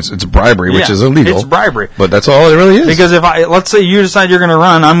 I'm saying it's bribery, which is illegal. It's bribery. But that's all it really is. Because let's say you decide you're going to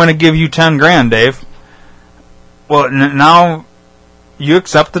run, I'm going to give you $10,000, Dave. Well, now you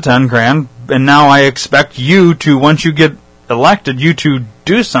accept the $10,000, and now I expect you to, once you get elected, you to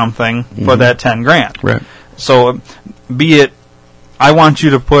do something for that $10,000. Right. So, be it, I want you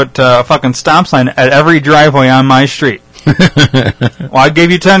to put a fucking stop sign at every driveway on my street. Well, I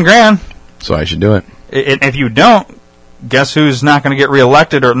gave you $10,000. So I should do it. If you don't, guess who's not going to get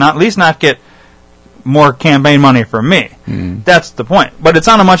reelected, or not, at least not get more campaign money from me? That's the point. But it's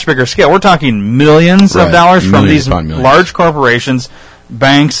on a much bigger scale. We're talking millions of dollars from these large corporations,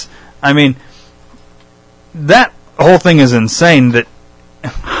 banks. I mean, that whole thing is insane. That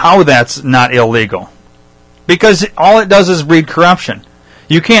how that's not illegal, because all it does is breed corruption.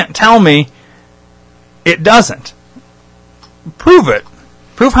 You can't tell me it doesn't. Prove it.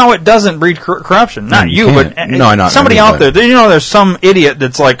 Prove how it doesn't breed corruption. Not you, but somebody out there. There's some idiot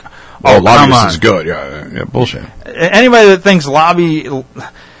that's like, oh, lobbyists is good. Yeah, bullshit. Anybody that thinks lobby,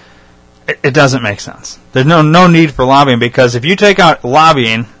 it doesn't make sense. There's no need for lobbying, because if you take out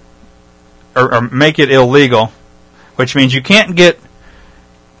lobbying or make it illegal, which means you can't get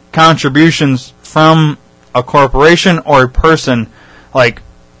contributions from a corporation or a person,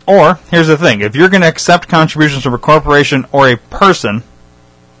 or here's the thing: if you're going to accept contributions from a corporation or a person,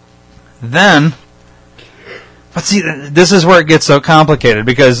 then, but see, this is where it gets so complicated,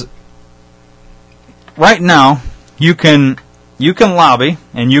 because right now you can lobby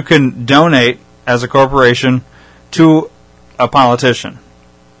and you can donate as a corporation to a politician,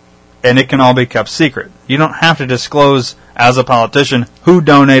 and it can all be kept secret. You don't have to disclose as a politician who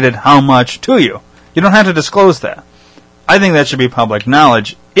donated how much to you. You don't have to disclose that. I think that should be public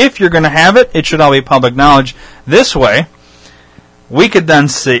knowledge. If you're going to have it, it should all be public knowledge. This way, we could then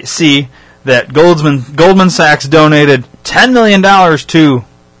see that Goldman Sachs donated $10 million to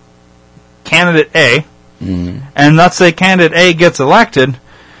candidate A, and let's say candidate A gets elected,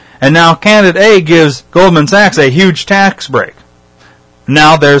 and now candidate A gives Goldman Sachs a huge tax break.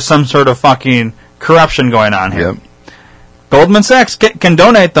 Now there's some sort of fucking corruption going on here. Yep. Goldman Sachs can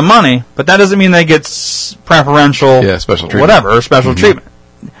donate the money, but that doesn't mean they get preferential, special treatment, whatever, or special treatment.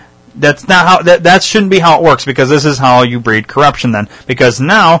 That's not how that shouldn't be how it works, because this is how you breed corruption then. Because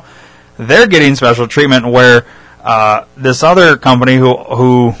now they're getting special treatment where this other company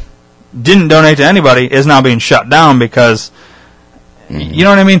who didn't donate to anybody is now being shut down because you know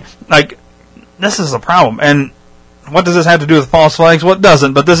what I mean? This is a problem. And what does this have to do with false flags? Well, it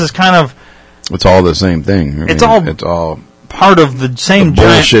doesn't, but this is kind of, it's all the same thing. It's all part of the same the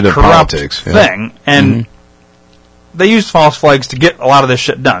bullshit giant of politics thing. And they use false flags to get a lot of this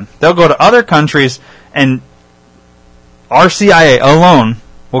shit done. They'll go to other countries, and our CIA alone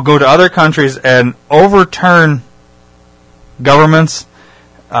will go to other countries and overturn governments,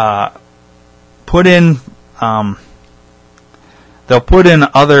 put in, they'll put in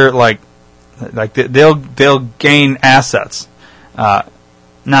other, they'll gain assets,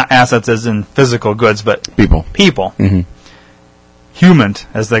 not assets as in physical goods, but People. Mm-hmm. Human,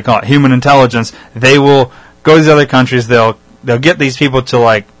 as they call it, human intelligence. They will go to these other countries. They'll get these people to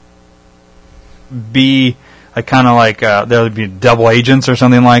like be like kind of like they'll be double agents or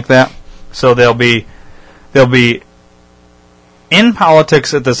something like that. So they'll be in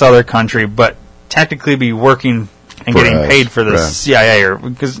politics at this other country, but technically be working and getting paid for the CIA, or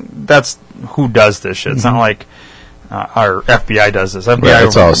because that's who does this shit. It's not like our FBI does this. FBI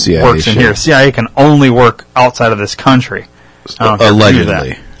it's all CIA works in shit. here. CIA can only work outside of this country.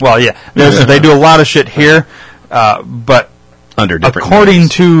 Allegedly. Well, yeah. They do a lot of shit here, but under different according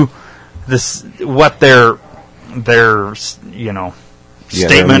names. to this, what their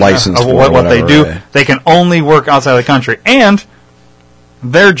statement license of for what they whatever, do, right. they can only work outside of the country, and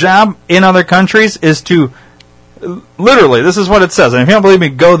their job in other countries is to literally. This is what it says, and if you don't believe me,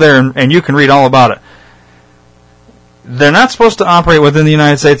 go there and you can read all about it. They're not supposed to operate within the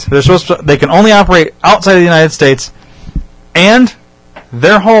United States. They can only operate outside of the United States. And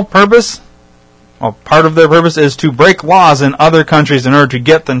their whole purpose, well, part of their purpose, is to break laws in other countries in order to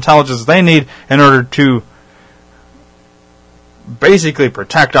get the intelligence they need in order to basically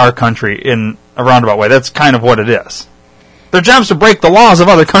protect our country in a roundabout way. That's kind of what it is. Their job is to break the laws of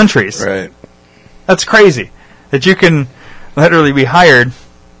other countries. Right. That's crazy. That you can literally be hired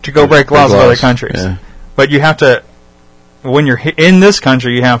to go break laws of other countries. Yeah. But you have to, when you're in this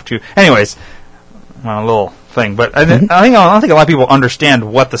country, you have to... Anyways, a little thing, but I don't think a lot of people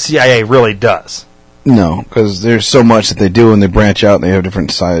understand what the CIA really does. No, because there's so much that they do, and they branch out, and they have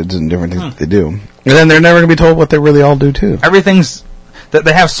different sides and different things that they do. And then they're never going to be told what they really all do, too. Everything's... that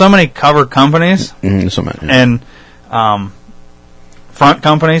they have so many cover companies So many, and front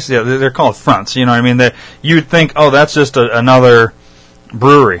companies. Yeah, they're called fronts. You know what I mean? That you'd think, oh, that's just another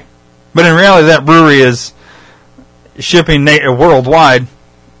brewery. But in reality, that brewery is shipping worldwide,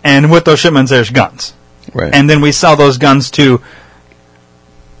 and with those shipments, there's guns. Right. And then we sell those guns to,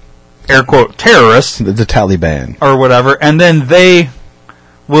 air quote, terrorists. The Taliban. Or whatever, and then they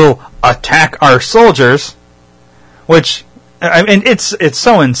will attack our soldiers, which, I mean, it's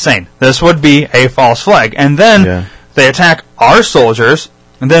so insane. This would be a false flag. And then they attack our soldiers,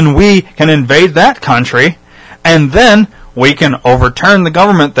 and then we can invade that country, and then we can overturn the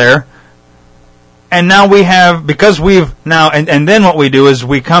government there. And now we have, because we've now, and then what we do is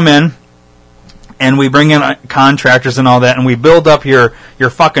we come in, and we bring in contractors and all that, and we build up your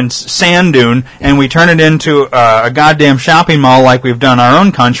fucking sand dune, and we turn it into a goddamn shopping mall like we've done our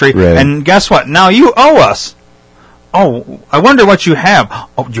own country. Right. And guess what? Now you owe us. Oh, I wonder what you have.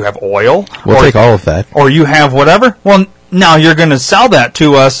 Oh, do you have oil? We'll take all of that. Or you have whatever? Well, now you're going to sell that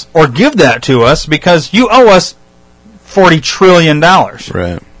to us or give that to us because you owe us $40 trillion.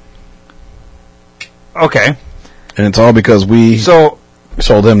 Right. Okay. And it's all because we sold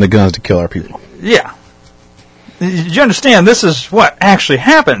them the guns to kill our people. Yeah. Did you understand? This is what actually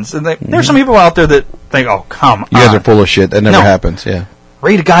happens. And there's some people out there that think, oh, come on. You guys are full of shit. That never happens, yeah.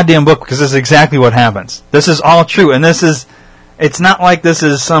 Read a goddamn book because this is exactly what happens. This is all true. And it's not like this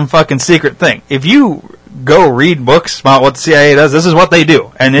is some fucking secret thing. If you go read books about what the CIA does, this is what they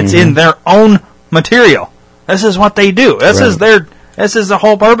do. And it's in their own material. This is what they do. This is the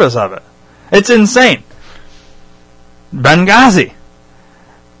whole purpose of it. It's insane. Benghazi.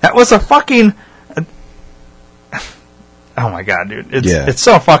 That was a fucking... Oh my god, dude! It's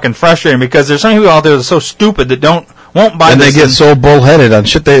so fucking frustrating because there's some people out there that are so stupid that won't buy. And this they get so bullheaded on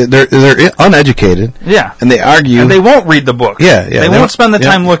shit. They're uneducated. Yeah, and they argue. And they won't read the book. Yeah. They won't spend the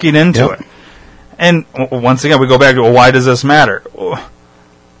time looking into it. And once again, we go back to, well, why does this matter?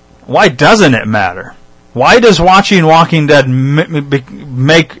 Why doesn't it matter? Why does watching Walking Dead mean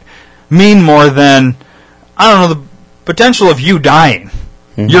more than, I don't know, the potential of you dying,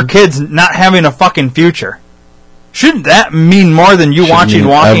 your kids not having a fucking future? Shouldn't that mean more than you watching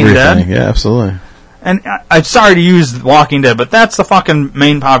Walking Dead? Yeah, absolutely. And I'm sorry to use Walking Dead, but that's the fucking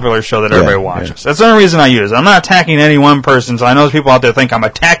main popular show that everybody watches. Yeah. That's the only reason I use it. I'm not attacking any one person, so I know there's people out there think I'm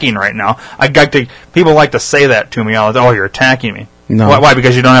attacking right now. People like to say that to me all the time. Oh, you're attacking me. No. Why?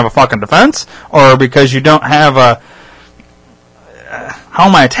 Because you don't have a fucking defense? Or because you don't have a... how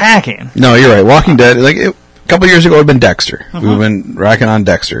am I attacking? No, you're right. Walking Dead, a couple years ago, it would have been Dexter. We've been rocking on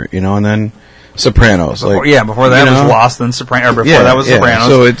Dexter, and then... Sopranos. Before that was Lost, then Sopranos. That was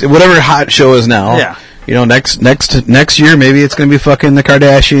Sopranos. So whatever hot show is now. Yeah. Next year maybe it's going to be fucking the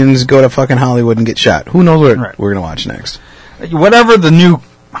Kardashians go to fucking Hollywood and get shot. Who knows what we're going to watch next? Whatever the new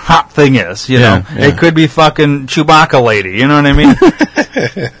hot thing is, know, it could be fucking Chewbacca lady. You know what I mean?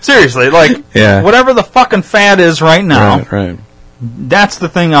 Seriously, whatever the fucking fad is right now. Right. That's the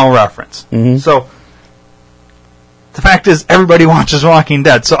thing I'll reference. Mm-hmm. So the fact is, everybody watches Walking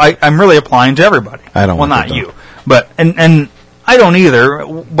Dead, so I'm really applying to everybody. I don't. Well, like not you, but and I don't either.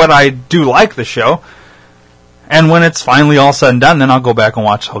 But I do like the show. And when it's finally all said and done, then I'll go back and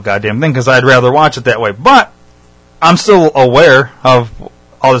watch the whole goddamn thing because I'd rather watch it that way. But I'm still aware of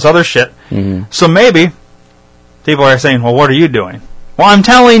all this other shit. Mm-hmm. So maybe people are saying, "Well, what are you doing?" Well, I'm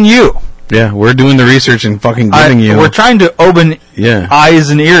telling you. Yeah, we're doing the research and fucking giving you. We're trying to open eyes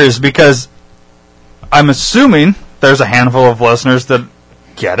and ears because I'm assuming there's a handful of listeners that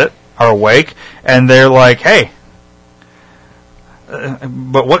get it, are awake, and they're like, hey,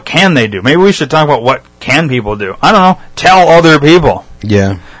 but what can they do? Maybe we should talk about what can people do. I don't know. Tell other people.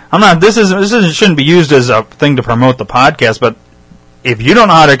 Yeah. I'm not. This shouldn't be used as a thing to promote the podcast, but if you don't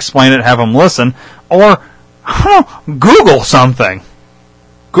know how to explain it, have them listen, or I don't know, Google something.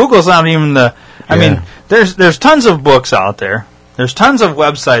 Google's not even the... I mean, there's tons of books out there. There's tons of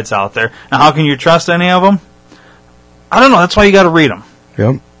websites out there. Now, how can you trust any of them? I don't know. That's why you got to read them.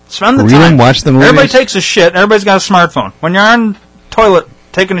 Yep. Spend the time. Read them, watch the movies. Everybody takes a shit. Everybody's got a smartphone. When you're on the toilet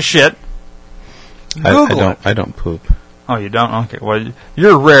taking a shit, Google it. I don't poop. Oh, you don't? Okay. Well,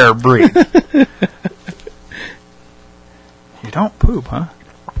 you're a rare breed. You don't poop, huh?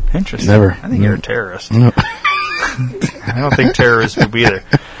 Interesting. Never. I think you're a terrorist. No. I don't think terrorists poop either.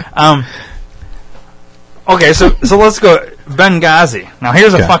 Okay, so let's go Benghazi. Now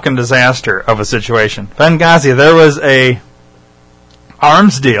here's a fucking disaster of a situation. Benghazi, there was a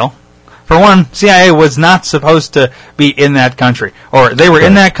arms deal. For one, CIA was not supposed to be in that country, or they were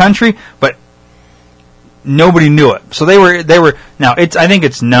in that country, but nobody knew it. So they were. Now I think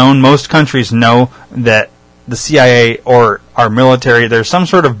it's known. Most countries know that the CIA or our military, there's some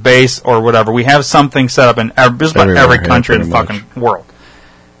sort of base or whatever. We have something set up in just about every country in the fucking world.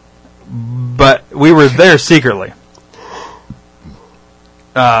 But we were there secretly.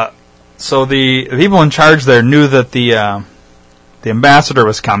 So the people in charge there knew that the ambassador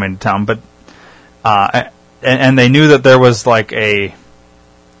was coming to town, but and they knew that there was like a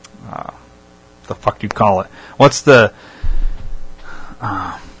the fuck you call it? What's the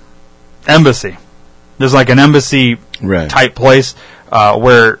embassy? There's like an embassy type place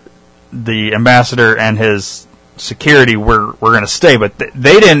where the ambassador and his security were going to stay, but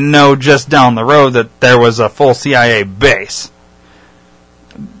they didn't know just down the road that there was a full CIA base.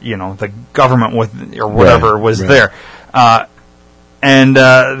 You know, the government with or whatever was there, and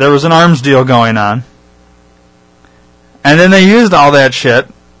there was an arms deal going on, and then they used all that shit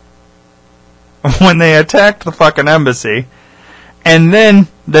when they attacked the fucking embassy, and then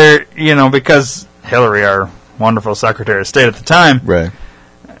they're because Hillary, our wonderful Secretary of State at the time,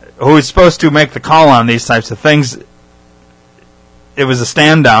 who was supposed to make the call on these types of things, it was a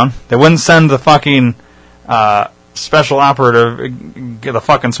stand down. They wouldn't send the fucking special operative, the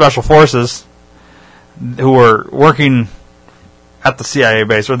fucking special forces who were working at the CIA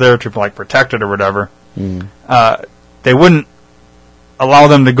base, or they were to like protect it or whatever. They wouldn't allow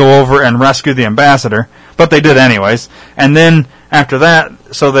them to go over and rescue the ambassador, but they did anyways. And then after that,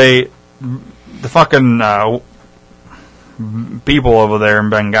 so the fucking people over there in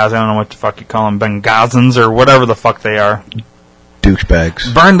Benghazi, I don't know what the fuck you call them, Benghazans or whatever the fuck they are,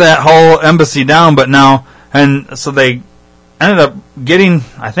 douchebags, burned that whole embassy down. But now, and so they ended up getting,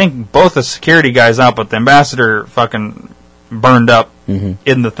 I think, both the security guys out, but the ambassador fucking burned up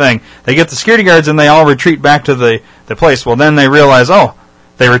in the thing. They get the security guards and they all retreat back to the place. Well, then they realize, oh,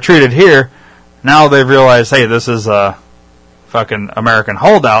 they retreated here. Now they've realized, hey, this is a fucking American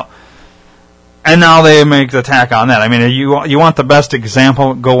holdout. And now they make the attack on that. I mean, you want the best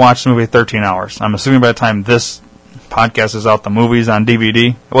example, go watch the movie 13 Hours. I'm assuming by the time this podcast is out, the movie's on DVD.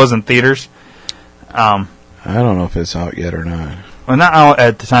 It was in theaters. I don't know if it's out yet or not. Well, not out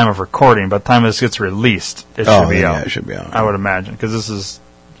at the time of recording, but the time this gets released, it should be out. Yeah, it should be out. I would imagine, because this is,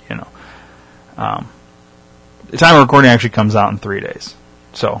 the time of recording actually comes out in 3 days.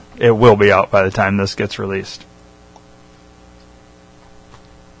 So, it will be out by the time this gets released.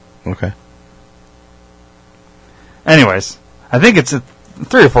 Okay. Anyways, I think it's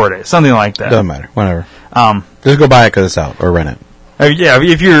 3 or 4 days, something like that. Doesn't matter, whatever. Just go buy it because it's out, or rent it.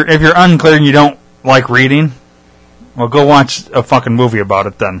 If you're unclear and you don't like reading, well, go watch a fucking movie about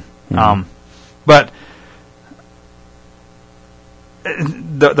it then. But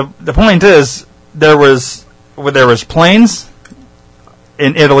the point is, there was planes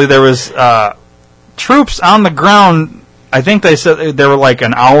in Italy. There was troops on the ground. I think they said they were like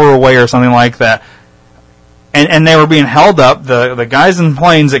an hour away or something like that. And they were being held up. The guys in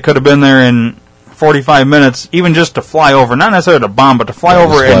planes that could have been there in 45 minutes, even just to fly over, not necessarily to bomb, but to fly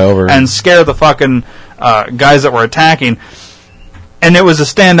over and scare the fucking guys that were attacking. And it was a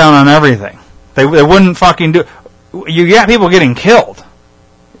stand down on everything. They wouldn't fucking do. you got people getting killed.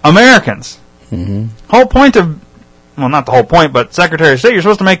 Americans. Mm-hmm. Whole point of, well, not the whole point, but Secretary of State, you're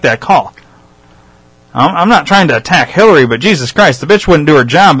supposed to make that call. I'm not trying to attack Hillary, but Jesus Christ, the bitch wouldn't do her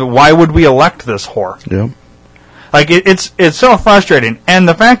job. Why would we elect this whore? Yep. Like, it's so frustrating. And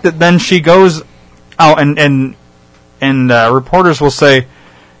the fact that then she goes out and reporters will say,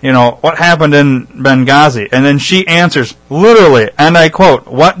 you know, what happened in Benghazi? And then she answers, literally, and I quote,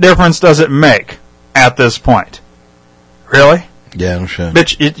 what difference does it make at this point? Really? Yeah, no shit.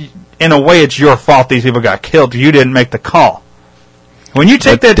 Bitch, in a way, it's your fault these people got killed. You didn't make the call. When you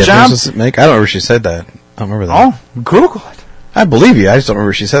take that job... Does it make? I don't remember she said that. I don't remember that. Oh, Google it. I believe you. I just don't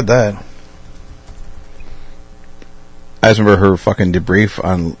remember she said that. I just remember her fucking debrief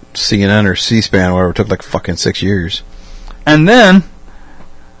on CNN or C-SPAN, where it took like fucking 6 years. And then...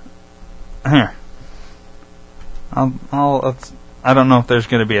 Here. I don't know if there's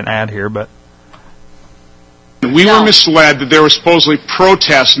going to be an ad here, but... We were misled that there was supposedly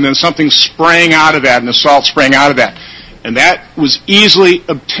protests and then something sprang out of that, an assault sprang out of that. And that was easily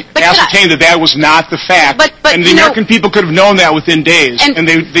ascertained that was not the fact. But and the American people could have known that within days, and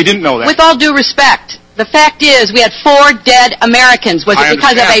they didn't know that. With all due respect, the fact is we had 4 dead Americans. Was it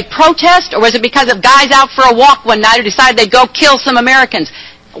because of a protest, or was it because of guys out for a walk one night who decided they'd go kill some Americans?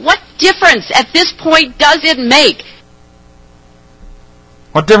 What difference at this point does it make?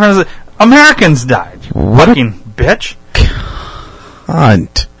 What difference is it? Americans died, you fucking bitch.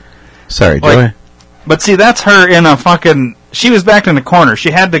 Cunt. Sorry, Joey. But see, that's her in a fucking... She was backed in the corner.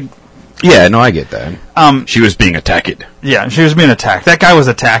 She had to... Yeah, no, I get that. She was being attacked. Yeah, she was being attacked. That guy was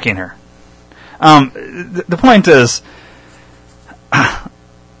attacking her. The point is...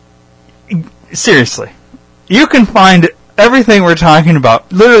 seriously. You can find everything we're talking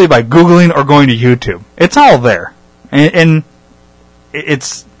about literally by Googling or going to YouTube. It's all there. And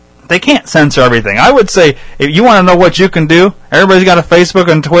it's... They can't censor everything. I would say, if you want to know what you can do, everybody's got a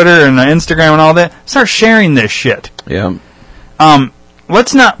Facebook and Twitter and Instagram and all that. Start sharing this shit. Yeah.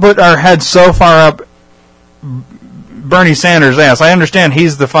 Let's not put our heads so far up Bernie Sanders' ass. I understand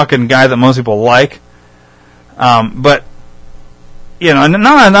he's the fucking guy that most people like. But, you know, I'm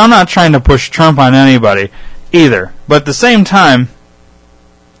not trying to push Trump on anybody either. But at the same time,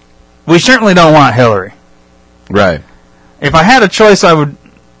 we certainly don't want Hillary. Right. If I had a choice, I would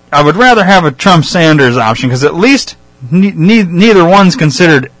rather have a Trump-Sanders option, because at least neither one's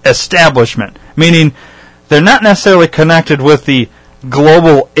considered establishment, meaning they're not necessarily connected with the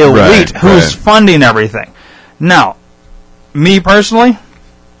global elite who's funding everything. Now, me personally,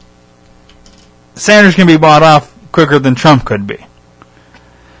 Sanders can be bought off quicker than Trump could be.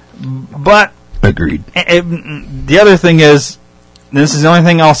 But... Agreed. The other thing is, this is the only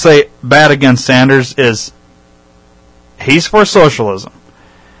thing I'll say bad against Sanders, is he's for socialism.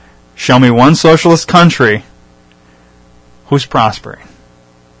 Show me one socialist country who's prospering.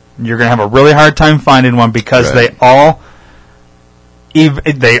 You're going to have a really hard time finding one, because they all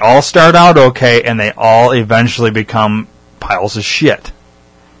start out okay, and they all eventually become piles of shit.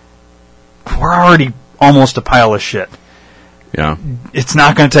 We're already almost a pile of shit. Yeah. It's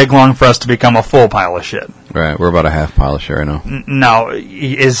not going to take long for us to become a full pile of shit. Right. We're about a half pile of shit right now. Now,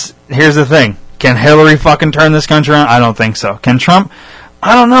 here's the thing. Can Hillary fucking turn this country around? I don't think so. Can Trump?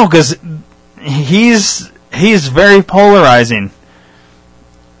 I don't know, because he's very polarizing.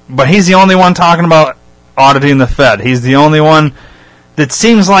 But he's the only one talking about auditing the Fed. He's the only one that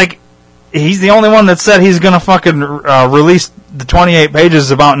seems like he's the only one that said he's going to fucking release the 28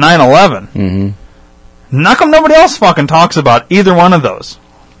 pages about 9/11. Mm-hmm. How come nobody else fucking talks about either one of those?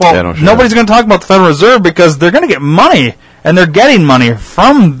 Well, nobody's going to talk about the Federal Reserve, because they're going to get money, and they're getting money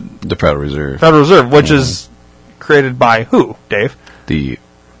from the Federal Reserve. Federal Reserve, which is created by who, Dave? The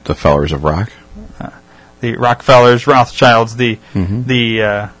Fellers of Rock. The Rockefellers, Rothschilds, you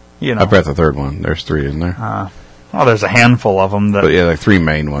know. I bet the third one. There's 3, isn't there? Well, there's a handful of them. But yeah, like 3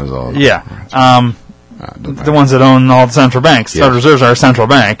 main ones. All. Yeah. The ones that own all the central banks. Yes. Federal Reserves are a central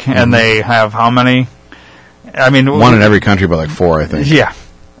bank, and they have how many? I mean, 1 in every country, but like 4, I think. Yeah.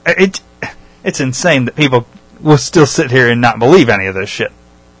 It's insane that people will still sit here and not believe any of this shit,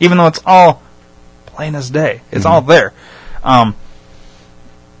 even though it's all plain as day. It's all there.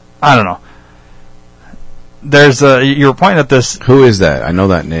 I don't know. There's you were pointing at this. Who is that? I know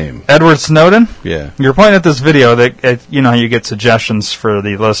that name. Edward Snowden? Yeah. You're pointing at this video that, you know how you get suggestions for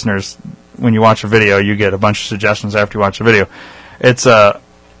the listeners. When you watch a video, you get a bunch of suggestions after you watch a video. It's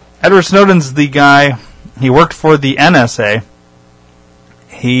Edward Snowden's the guy. He worked for the NSA.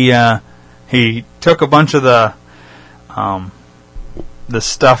 He took a bunch of the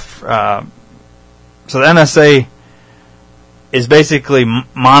stuff. So the NSA is basically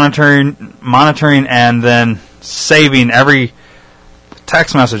monitoring and then saving every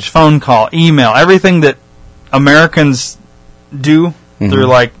text message, phone call, email, everything that Americans do through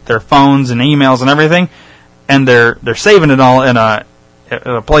like their phones and emails and everything, and they're saving it all in a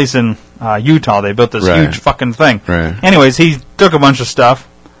place in Utah. They built this huge fucking thing. Right. Anyways, he took a bunch of stuff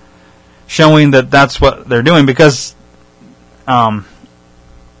showing that that's what they're doing, because we're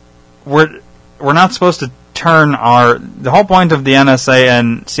not supposed to turn the whole point of the NSA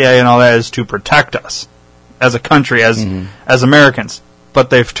and CIA and all that is to protect us as a country, as Americans. But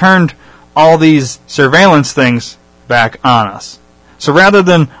they've turned all these surveillance things back on us. So rather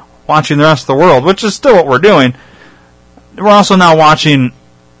than watching the rest of the world, which is still what we're doing, we're also now watching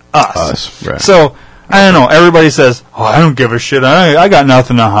us. Right. So, I don't know, everybody says, oh, I don't give a shit, I got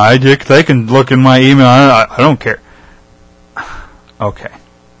nothing to hide, they can look in my email, I don't care. Okay.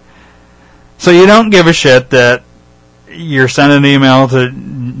 So you don't give a shit that you're sending an email to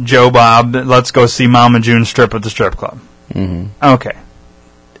Joe Bob, let's go see Mama June strip at the strip club. Mm-hmm. Okay.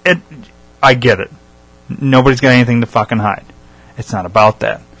 I get it. Nobody's got anything to fucking hide. It's not about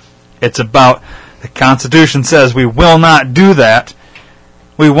that. It's about the Constitution says we will not do that.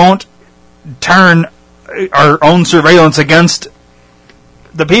 We won't turn our own surveillance against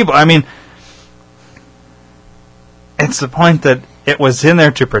the people. I mean, it's the point that it was in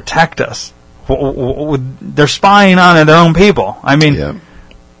there to protect us. They're spying on their own people. I mean,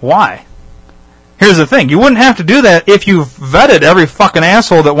 why? Here's the thing. You wouldn't have to do that if you vetted every fucking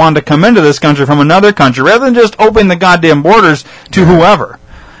asshole that wanted to come into this country from another country, rather than just open the goddamn borders to whoever.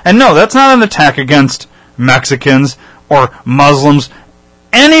 And no, that's not an attack against Mexicans or Muslims.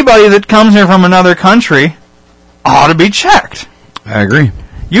 Anybody that comes here from another country ought to be checked. I agree.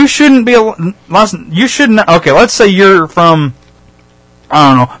 You shouldn't be... You shouldn't... Okay, let's say you're from...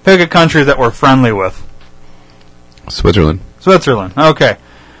 I don't know. Pick a country that we're friendly with. Switzerland. Okay.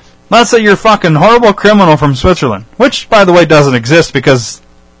 Let's say you're a fucking horrible criminal from Switzerland, which, by the way, doesn't exist because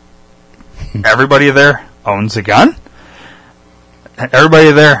everybody there owns a gun.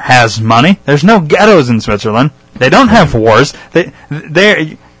 Everybody there has money. There's no ghettos in Switzerland. They don't have wars. Here's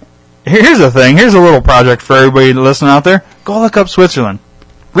the thing. Here's a little project for everybody listening out there. Go look up Switzerland.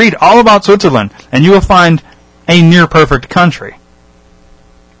 Read all about Switzerland, and you will find a near-perfect country.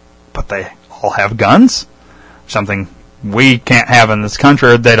 But they all have guns. Something we can't have in this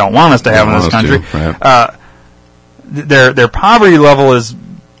country, or they don't want us to have in this country. Right. Their poverty level is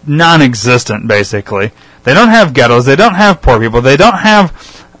non-existent, basically. They don't have ghettos. They don't have poor people. They don't have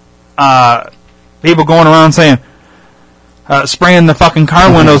people going around saying, spraying the fucking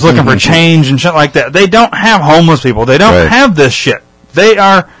car windows looking for change and shit like that. They don't have homeless people. They don't have this shit. They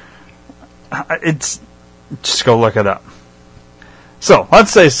are... Just go look it up. So, let's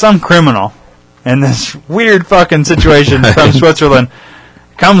say some criminal in this weird fucking situation from Switzerland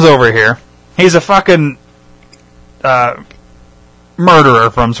comes over here. He's a fucking murderer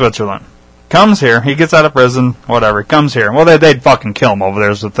from Switzerland. Comes here. He gets out of prison. Whatever. Comes here. Well, they'd fucking kill him over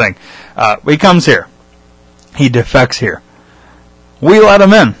there is the thing. He comes here. He defects here. We let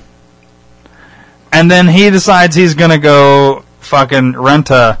him in. And then he decides he's going to go fucking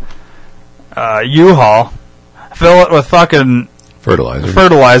rent a U-Haul, fill it with fucking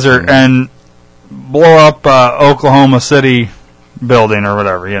fertilizer and blow up Oklahoma City building or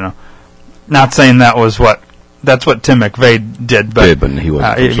whatever, you know. Not saying that's what Tim McVeigh did, but he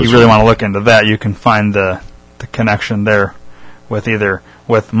wasn't if you really want to look into that, you can find the connection there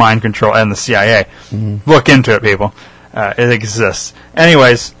with mind control and the CIA. Mm-hmm. Look into it, people. It exists.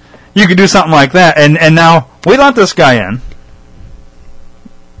 Anyways, you could do something like that, and now we let this guy in.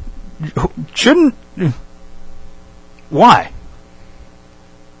 Why?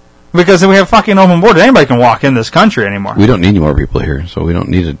 Because we have fucking open border. Anybody can walk in this country anymore. We don't need any more people here, so we don't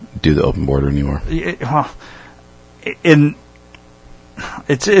need to do the open border anymore. It's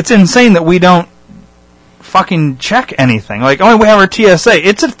insane that we don't fucking check anything. Like, we have our TSA.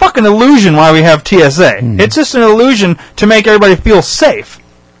 It's a fucking illusion why we have TSA. Mm-hmm. It's just an illusion to make everybody feel safe.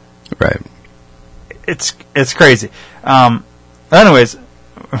 Right. It's crazy. Anyways,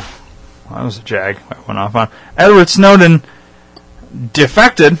 that was a jag I went off on. Edward Snowden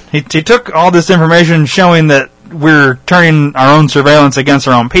defected. He took all this information showing that we're turning our own surveillance against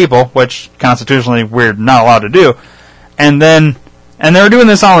our own people, which constitutionally we're not allowed to do. And they were doing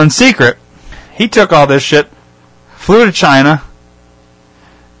this all in secret. He took all this shit, flew to China,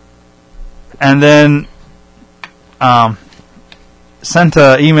 and then sent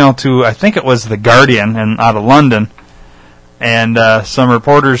an email to, I think it was The Guardian out of London, and some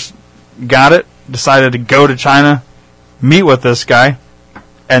reporters got it, decided to go to China, meet with this guy,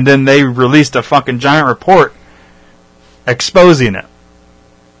 and then they released a fucking giant report exposing it.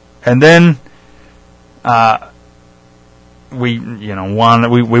 And then we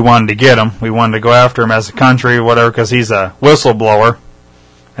wanted to get him. We wanted to go after him as a country, whatever, because he's a whistleblower.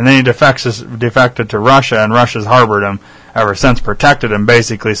 And then he defected to Russia, and Russia's harbored him ever since, protected him,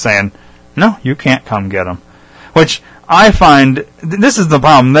 basically saying, no, you can't come get him. Which I find, this is the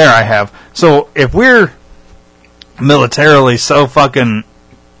problem there I have. So if we're militarily so fucking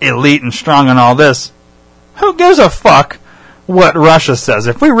elite and strong and all this, who gives a fuck what Russia says?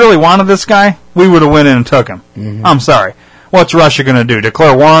 If we really wanted this guy, we would have went in and took him. Mm-hmm. I'm sorry. What's Russia going to do?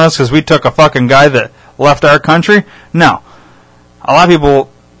 Declare war on us because we took a fucking guy that left our country? No. A lot of people,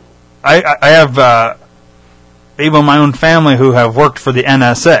 I have people in my own family who have worked for the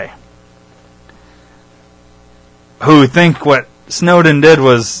NSA, who think what Snowden did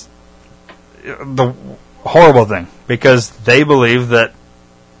was the horrible thing, because they believe that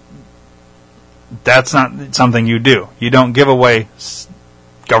that's not something you do. You don't give away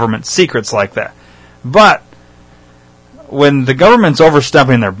government secrets like that. But when the government's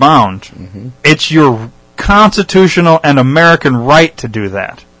overstepping their bound, mm-hmm. it's your constitutional and American right to do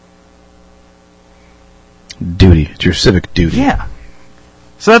that. Duty. It's your civic duty. Yeah.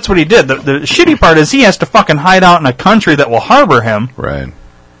 So that's what he did. The shitty part is he has to fucking hide out in a country that will harbor him. Right.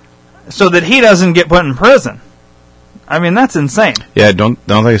 So that he doesn't get put in prison. I mean, that's insane. Yeah, don't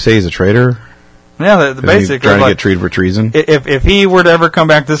they say he's a traitor? Yeah, basically. Trying to get treated for treason? If he were to ever come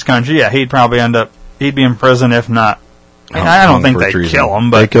back to this country, yeah, he'd probably he'd be in prison, if not. I don't think they'd kill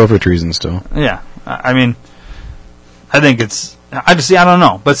him, but. They kill for treason still. Yeah. I mean, I think it's. I don't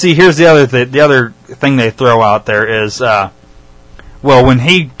know. But see, here's the other thing they throw out there is, well, when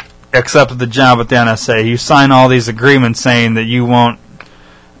he accepted the job at the NSA, you sign all these agreements saying that you won't,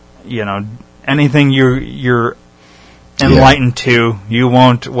 anything you're enlightened to, you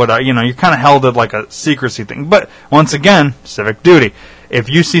won't, you're kind of held at like a secrecy thing. But once again, civic duty. If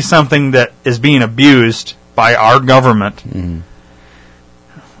you see something that is being abused by our government, mm-hmm.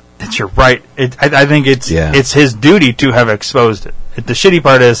 it's your right. I think it's his duty to have exposed it. The shitty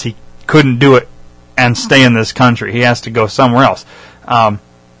part is he couldn't do it and stay in this country. He has to go somewhere else.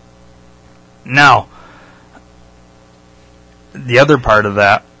 Now, the other part of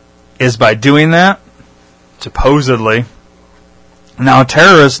that is by doing that, supposedly, now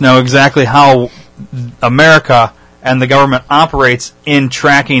terrorists know exactly how America and the government operates in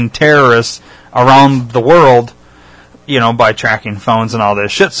tracking terrorists around the world, by tracking phones and all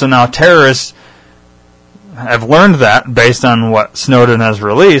this shit. So now terrorists have learned that based on what Snowden has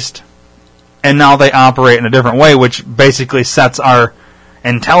released, and now they operate in a different way, which basically sets our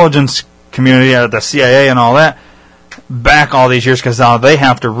intelligence community, the CIA and all that, back all these years, because now they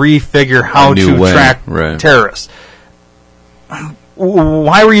have to refigure how to track terrorists.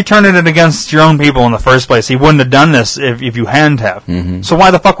 Why were you turning it against your own people in the first place? He wouldn't have done this if you hadn't have. Mm-hmm. So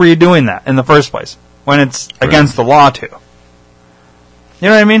why the fuck were you doing that in the first place when it's against the law too? You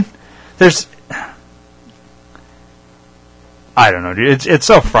know what I mean? I don't know, dude. It's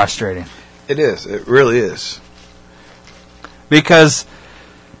so frustrating. It is. It really is. Because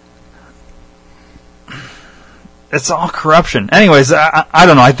it's all corruption. Anyways, I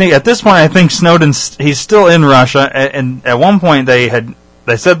don't know. I think at this point, he's still in Russia. And at one point, they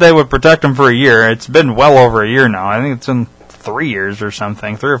said they would protect him for a year. It's been well over a year now. I think it's been 3 years or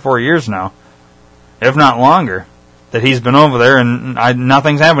something, 3 or 4 years now, if not longer, that he's been over there, and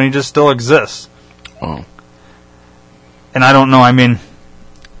nothing's happened. He just still exists. Oh. And I don't know. I mean,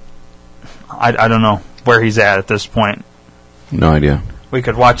 I don't know where he's at this point. No idea. We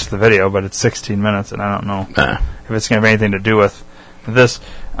could watch the video, but it's 16 minutes, and I don't know if it's going to have anything to do with this.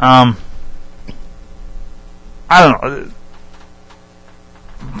 I don't know.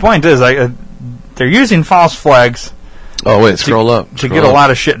 The point is, they're using false flags. Oh, wait, scroll up. To get a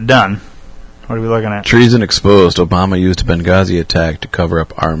lot of shit done. What are we looking at? Treason exposed. Obama used a Benghazi attack to cover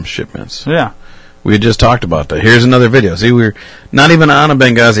up arms shipments. Yeah. We had just talked about that. Here's another video. See, we're not even on a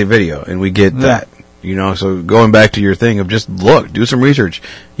Benghazi video, and we get that. So going back to your thing of just look, do some research.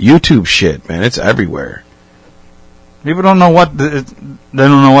 YouTube shit, man, it's everywhere. People don't know what they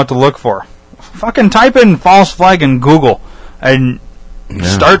don't know what to look for. Fucking type in false flag in Google and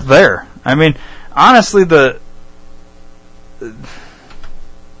start there. I mean, honestly,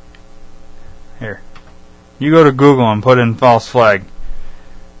 here, you go to Google and put in false flag.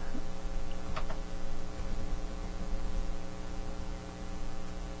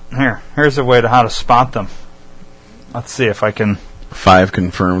 Here's a way to how to spot them. Let's see if I can. 5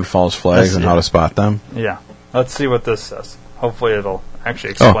 confirmed false flags and how to spot them. Yeah. Let's see what this says. Hopefully it'll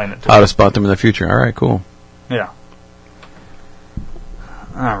actually explain it to how me. To spot them in the future. All right, cool. Yeah.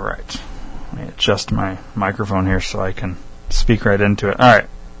 All right. Let me adjust my microphone here so I can speak right into it. All right.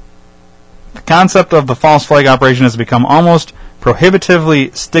 The concept of the false flag operation has become almost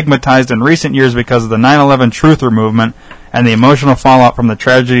prohibitively stigmatized in recent years because of the 9/11 truther movement and the emotional fallout from the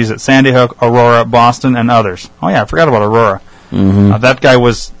tragedies at Sandy Hook, Aurora, Boston, and others. Oh yeah, I forgot about Aurora. That guy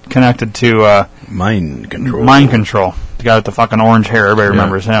was connected to mind control. Mind control. The guy with the fucking orange hair. Everybody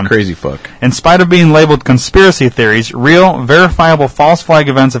remembers him. Crazy fuck. In spite of being labeled conspiracy theories, real, verifiable false flag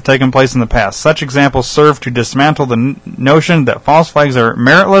events have taken place in the past. Such examples serve to dismantle the notion that false flags are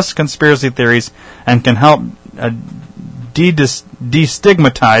meritless conspiracy theories and can help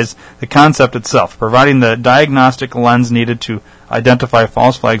destigmatize the concept itself, providing the diagnostic lens needed to identify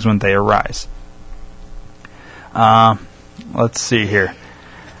false flags when they arise. Let's see here.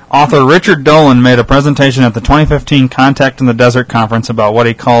 Author Richard Dolan made a presentation at the 2015 Contact in the Desert conference about what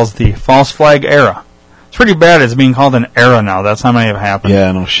he calls the false flag era. It's pretty bad it's being called an era now. That's how many have happened.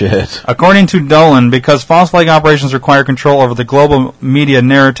 Yeah, no shit. According to Dolan, because false flag operations require control over the global media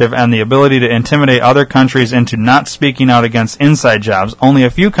narrative and the ability to intimidate other countries into not speaking out against inside jobs, only a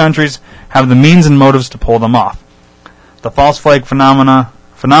few countries have the means and motives to pull them off. The false flag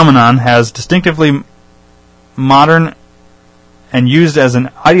phenomenon has distinctively modern and used as an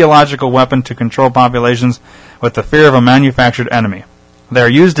ideological weapon to control populations with the fear of a manufactured enemy. They are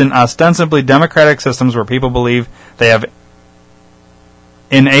used in ostensibly democratic systems where people believe they have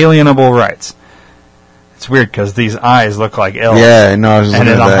inalienable rights. It's weird because these eyes look like L. Yeah, no, I was and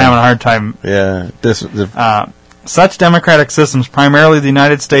I'm having a hard time. Yeah, such democratic systems, primarily the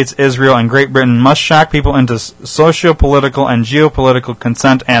United States, Israel, and Great Britain, must shock people into socio-political and geopolitical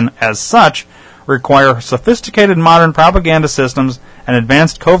consent, and as such, require sophisticated modern propaganda systems and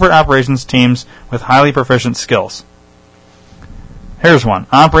advanced covert operations teams with highly proficient skills. Here's one.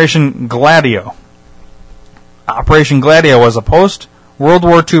 Operation Gladio. Operation Gladio was a post-World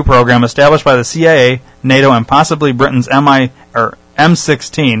War II program established by the CIA, NATO, and possibly Britain's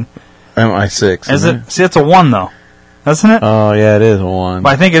M16. MI6. Is it? See, it's a 1, though. Isn't it? Oh, yeah, it is a 1.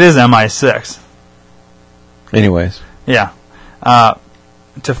 But I think it is MI6. Anyways. Yeah.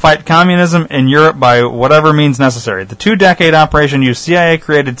 To fight communism in Europe by whatever means necessary. The 2-decade operation used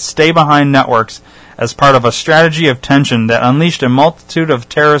CIA-created stay-behind networks as part of a strategy of tension that unleashed a multitude of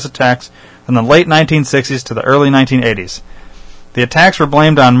terrorist attacks from the late 1960s to the early 1980s. The attacks were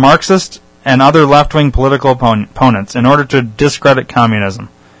blamed on Marxist and other left-wing political opponents in order to discredit communism.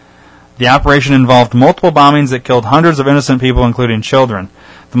 The operation involved multiple bombings that killed hundreds of innocent people, including children.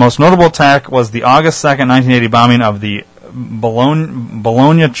 The most notable attack was the August 2nd, 1980 bombing of the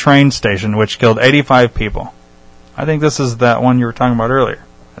Bologna train station, which killed 85 people. I think this is that one you were talking about earlier,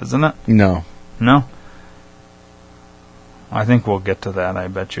 isn't it? No. No? I think we'll get to that. I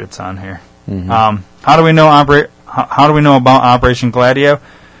bet you it's on here. Mm-hmm. How do we know about Operation Gladio?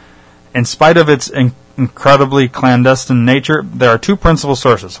 In spite of its incredibly clandestine nature, there are two principal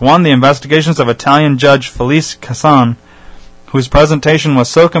sources. One, the investigations of Italian Judge Felice Casson, whose presentation was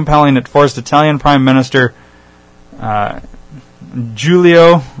so compelling it forced Italian Prime Minister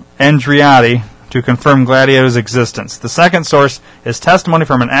Giulio Andreotti to confirm Gladio's existence. The second source is testimony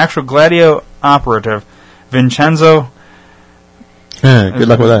from an actual Gladio operative, Vincenzo good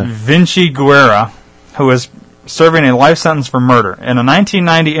luck with that. Vinci Guerra, who was serving a life sentence for murder. In a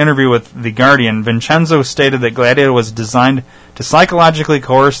 1990 interview with The Guardian, Vincenzo stated that Gladio was designed to psychologically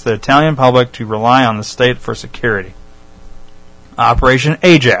coerce the Italian public to rely on the state for security. Operation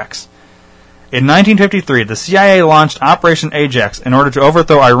Ajax. In 1953, the CIA launched Operation Ajax in order to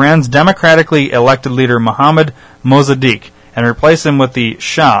overthrow Iran's democratically elected leader Mohammad Mossadegh and replace him with the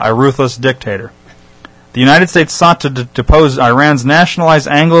Shah, a ruthless dictator. The United States sought to depose Iran's nationalized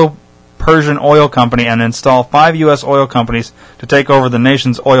Anglo-Persian oil company and install 5 U.S. oil companies to take over the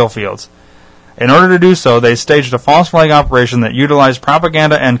nation's oil fields. In order to do so, they staged a false flag operation that utilized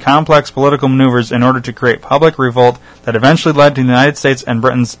propaganda and complex political maneuvers in order to create public revolt that eventually led to the United States and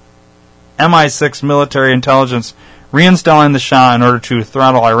Britain's MI6 military intelligence reinstalling the Shah in order to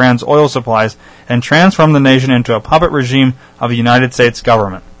throttle Iran's oil supplies and transform the nation into a puppet regime of the United States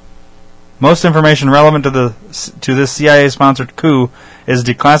government. Most information relevant to this CIA-sponsored coup is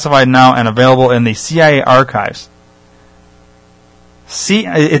declassified now and available in the CIA archives.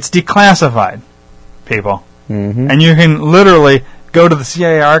 It's declassified, people. Mm-hmm. And you can literally go to the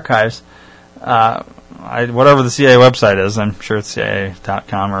CIA archives, whatever the CIA website is. I'm sure it's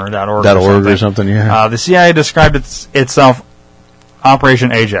CIA.com or .org or something, yeah. The CIA described itself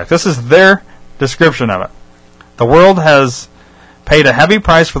Operation Ajax. This is their description of it. The world has paid a heavy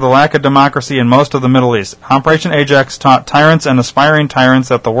price for the lack of democracy in most of the Middle East. Operation Ajax taught tyrants and aspiring tyrants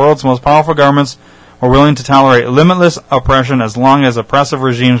that the world's most powerful governments were willing to tolerate limitless oppression as long as oppressive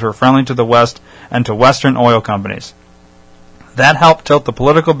regimes were friendly to the West and to Western oil companies. That helped tilt the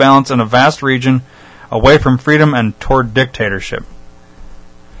political balance in a vast region away from freedom and toward dictatorship.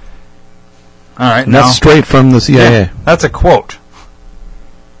 All right, and that's straight from the CIA. Yeah, that's a quote.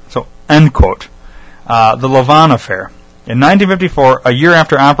 So, end quote. The Lavon Affair. In 1954, a year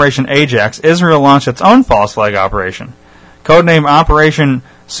after Operation Ajax, Israel launched its own false flag operation. Codenamed Operation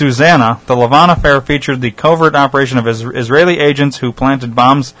Susanna, the Lavon Affair featured the covert operation of Israeli agents who planted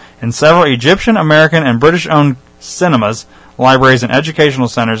bombs in several Egyptian, American, and British-owned cinemas, libraries, and educational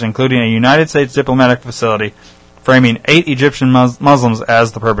centers, including a United States diplomatic facility, framing 8 Egyptian Muslims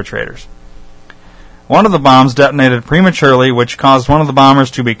as the perpetrators. One of the bombs detonated prematurely, which caused one of the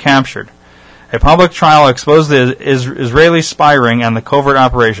bombers to be captured. A public trial exposed the Israeli spy ring and the covert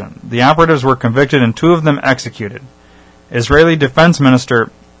operation. The operatives were convicted and 2 of them executed. Israeli Defense Minister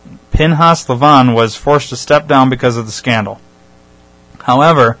Pinhas Lavon was forced to step down because of the scandal.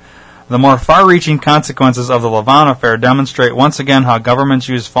 However, the more far-reaching consequences of the Lavon Affair demonstrate once again how governments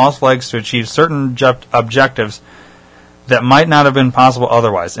use false flags to achieve certain objectives that might not have been possible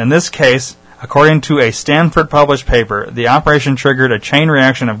otherwise. In this case, according to a Stanford-published paper, the operation triggered a chain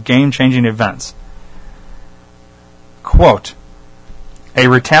reaction of game-changing events. Quote, a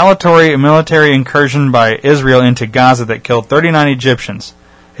retaliatory military incursion by Israel into Gaza that killed 39 Egyptians,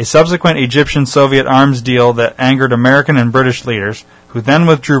 a subsequent Egyptian-Soviet arms deal that angered American and British leaders, who then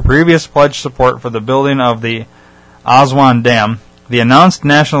withdrew previous pledged support for the building of the Aswan Dam, the announced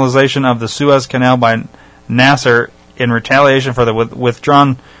nationalization of the Suez Canal by Nasser in retaliation for the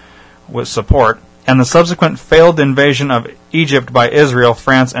withdrawn with support, and the subsequent failed invasion of Egypt by Israel,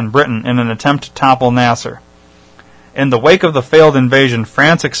 France, and Britain in an attempt to topple Nasser. In the wake of the failed invasion,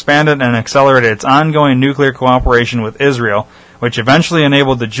 France expanded and accelerated its ongoing nuclear cooperation with Israel, which eventually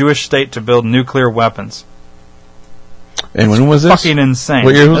enabled the Jewish state to build nuclear weapons. And when was this? Fucking insane.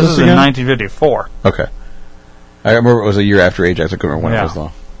 What year was this this is again? in 1954. Okay. I remember it was a year after Ajax. I couldn't remember when it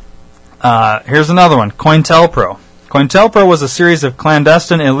was, though. Here's another one. COINTELPRO. COINTELPRO was a series of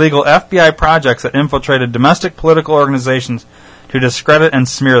clandestine, illegal FBI projects that infiltrated domestic political organizations to discredit and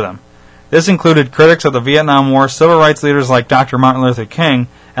smear them. This included critics of the Vietnam War, civil rights leaders like Dr. Martin Luther King,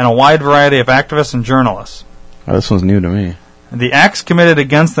 and a wide variety of activists and journalists. Oh, this one's new to me. The acts committed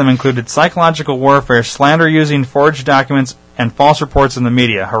against them included psychological warfare, slander using forged documents and false reports in the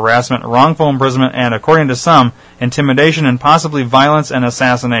media, harassment, wrongful imprisonment, and, according to some, intimidation and possibly violence and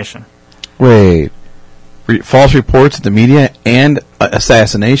assassination. Wait. False reports in the media and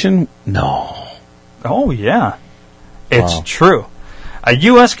assassination? No. Oh, yeah. It's Wow. true. A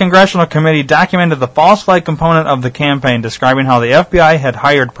U.S. congressional committee documented the false flag component of the campaign, describing how the FBI had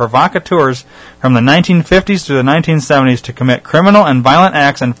hired provocateurs from the 1950s to the 1970s to commit criminal and violent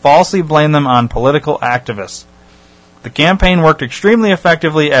acts and falsely blame them on political activists. The campaign worked extremely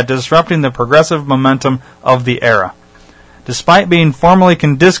effectively at disrupting the progressive momentum of the era. Despite being formally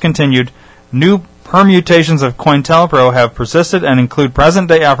discontinued, new permutations of COINTELPRO have persisted and include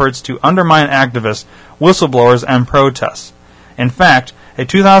present-day efforts to undermine activists, whistleblowers, and protests. In fact, a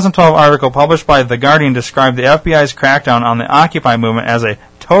 2012 article published by The Guardian described the FBI's crackdown on the Occupy movement as a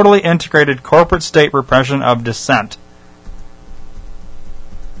totally integrated corporate state repression of dissent.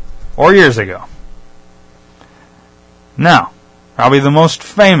 4 years ago. Now, probably the most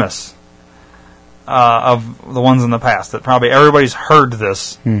famous of the ones in the past, that probably everybody's heard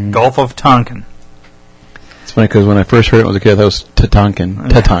this, Gulf of Tonkin. It's funny because when I first heard it as a kid, I thought it was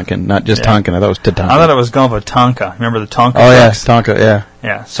Tatonkin, not just Tonkin. I thought it was Tatonkin. I thought it was Gulf of Tonka. Remember the Tonka? Oh, yeah, tracks? Tonka, yeah.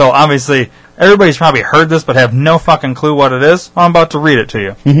 Yeah, so obviously everybody's probably heard this but have no fucking clue what it is. Well, I'm about to read it to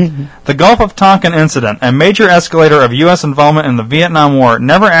you. The Gulf of Tonkin incident, a major escalator of U.S. involvement in the Vietnam War,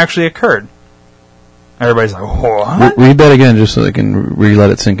 never actually occurred. Everybody's like, what? Read that again just so they can let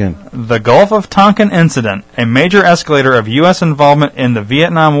it sink in. The Gulf of Tonkin incident, a major escalator of U.S. involvement in the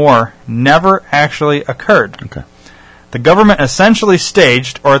Vietnam War, never actually occurred. Okay. The government essentially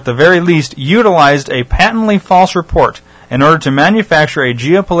staged, or at the very least, utilized a patently false report in order to manufacture a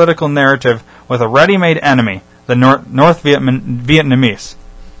geopolitical narrative with a ready-made enemy, the North Vietnamese.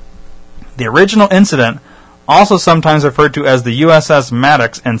 The original incident, also sometimes referred to as the USS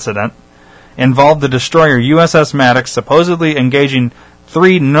Maddox incident, involved the destroyer USS Maddox supposedly engaging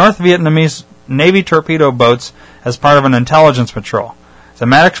 3 North Vietnamese Navy torpedo boats as part of an intelligence patrol. The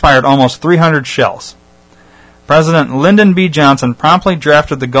Maddox fired almost 300 shells. President Lyndon B. Johnson promptly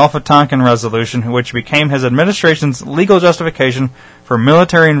drafted the Gulf of Tonkin Resolution, which became his administration's legal justification for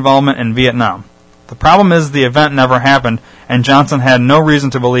military involvement in Vietnam. The problem is the event never happened, and Johnson had no reason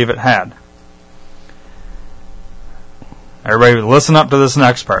to believe it had. Everybody listen up to this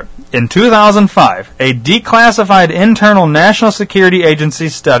next part. In 2005, a declassified internal National Security Agency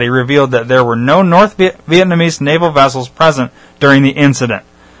study revealed that there were no North Vietnamese naval vessels present during the incident.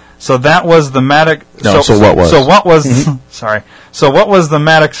 So that was the Maddox... So what was? So what was... Sorry. So what was the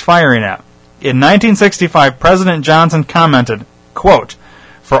Maddox firing at? In 1965, President Johnson commented, quote,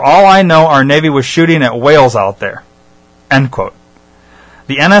 "For all I know, our Navy was shooting at whales out there." End quote.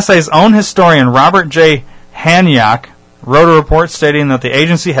 The NSA's own historian, Robert J. Hanyok, wrote a report stating that the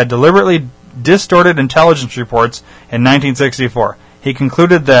agency had deliberately distorted intelligence reports in 1964. He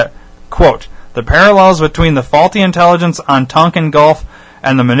concluded that, quote, "The parallels between the faulty intelligence on Tonkin Gulf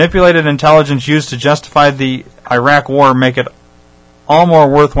and the manipulated intelligence used to justify the Iraq War make it all more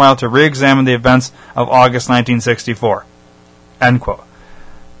worthwhile to re-examine the events of August 1964." End quote.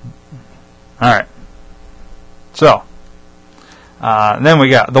 All right. So, then we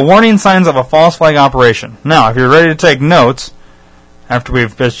got the warning signs of a false flag operation. Now, if you're ready to take notes, after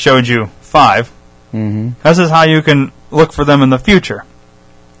we've just showed you 5, this is how you can look for them in the future.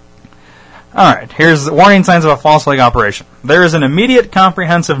 All right, here's the warning signs of a false flag operation. There is an immediate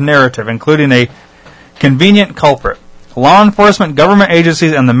comprehensive narrative, including a convenient culprit. Law enforcement, government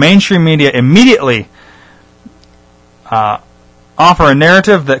agencies, and the mainstream media immediately offer a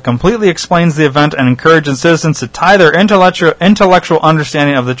narrative that completely explains the event and encourages citizens to tie their intellectual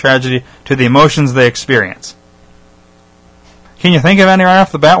understanding of the tragedy to the emotions they experience. Can you think of any right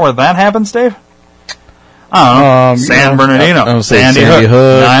off the bat where that happens, Dave? I don't know. San Bernardino, Sandy Hook,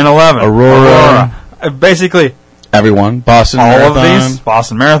 9/11, Aurora. Basically, everyone. Boston Marathon. All of these.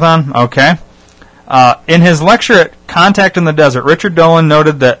 Boston Marathon. Okay. In his lecture at Contact in the Desert, Richard Dolan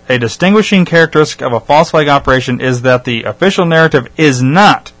noted that a distinguishing characteristic of a false flag operation is that the official narrative is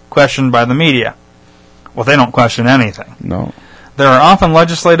not questioned by the media. Well, they don't question anything. No. There are often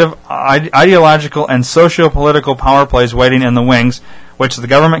legislative, ideological, and socio-political power plays waiting in the wings, which the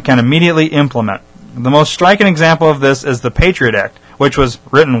government can immediately implement. The most striking example of this is the Patriot Act, which was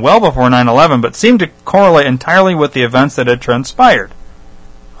written well before 9/11, but seemed to correlate entirely with the events that had transpired.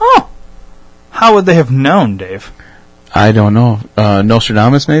 Oh! How would they have known, Dave? I don't know.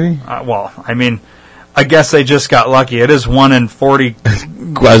 Nostradamus, maybe? Well, I mean, I guess they just got lucky. It is 1 in 40...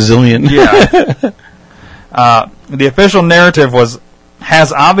 Quazillion. Yeah. The official narrative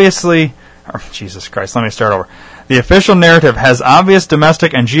has obviously... Oh, Jesus Christ, let me start over. The official narrative has obvious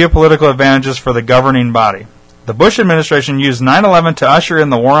domestic and geopolitical advantages for the governing body. The Bush administration used 9/11 to usher in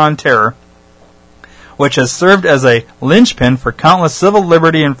the War on Terror, which has served as a linchpin for countless civil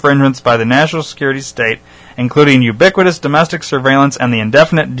liberty infringements by the national security state, including ubiquitous domestic surveillance and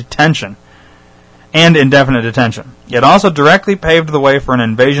indefinite detention. It also directly paved the way for an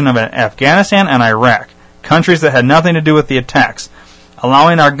invasion of Afghanistan and Iraq, countries that had nothing to do with the attacks,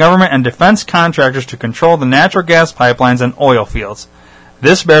 allowing our government and defense contractors to control the natural gas pipelines and oil fields.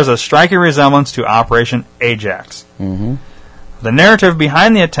 This bears a striking resemblance to Operation Ajax. Mm-hmm. The narrative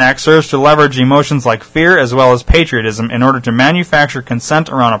behind the attack serves to leverage emotions like fear as well as patriotism in order to manufacture consent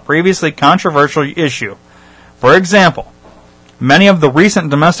around a previously controversial issue. For example, many of the recent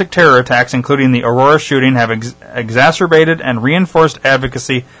domestic terror attacks, including the Aurora shooting, have exacerbated and reinforced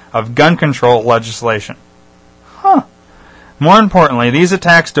advocacy of gun control legislation. More importantly, these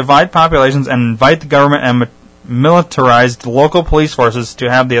attacks divide populations and invite the government and militarized local police forces to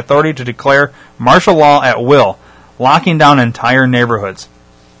have the authority to declare martial law at will, locking down entire neighborhoods.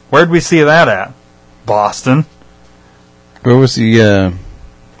 Where'd we see that at? Boston. Where was the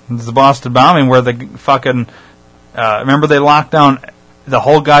Boston bombing where the fucking... remember they locked down the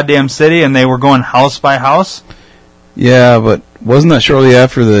whole goddamn city and they were going house by house? Yeah, but wasn't that shortly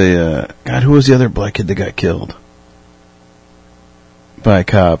after the... God, who was the other black kid that got killed? By a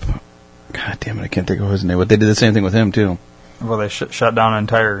cop. God damn it, I can't think of his name. But they did the same thing with him, too. Well, they shut down an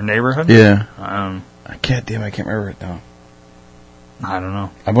entire neighborhood? Yeah. I can't remember it now. I don't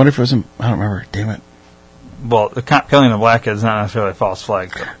know. I wonder if it was him. I don't remember. Damn it. Well, the cop killing the black kid is not necessarily a false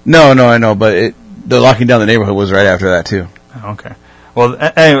flag. No, I know, but the locking down the neighborhood was right after that, too. Okay. Well,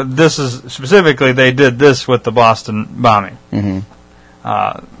 anyway, this is specifically, they did this with the Boston bombing.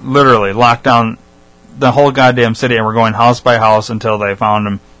 Mm-hmm. Literally, locked down the whole goddamn city and were going house by house until they found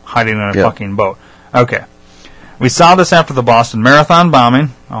him hiding in a fucking boat. Okay. We saw this after the Boston Marathon bombing.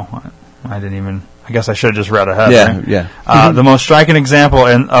 Oh, I didn't even... I guess I should have just read ahead. Yeah, right? yeah. The most striking example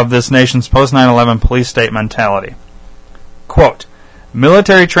of this nation's post-9/11 police state mentality. Quote,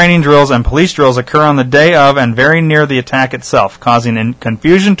 military training drills and police drills occur on the day of and very near the attack itself, causing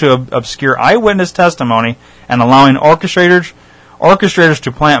confusion to obscure eyewitness testimony and allowing orchestrators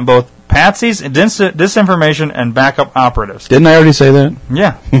to plant both patsies, disinformation, and backup operatives. Didn't I already say that?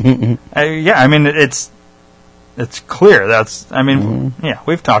 Yeah. Yeah, I mean, it's it's clear.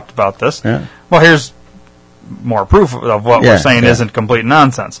 We've talked about this. Yeah. Well, here's more proof of what we're saying isn't complete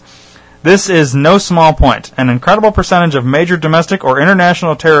nonsense. This is no small point. An incredible percentage of major domestic or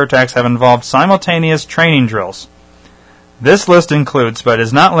international terror attacks have involved simultaneous training drills. This list includes, but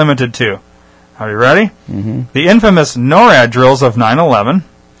is not limited to, are you ready? Mm-hmm. The infamous NORAD drills of 9/11,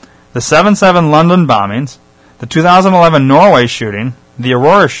 the 7/7 London bombings, the 2011 Norway shooting, the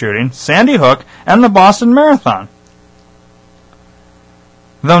Aurora shooting, Sandy Hook, and the Boston Marathon.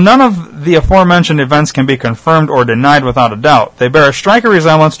 Though none of the aforementioned events can be confirmed or denied without a doubt, they bear a striking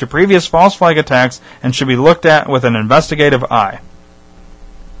resemblance to previous false flag attacks and should be looked at with an investigative eye.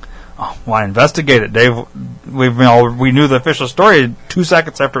 Oh, why investigate it, Dave? We knew the official story 2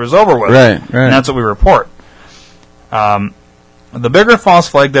 seconds after it was over with. Right. And that's what we report. The bigger false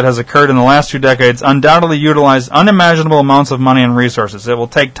flag that has occurred in the last 2 decades undoubtedly utilized unimaginable amounts of money and resources. It will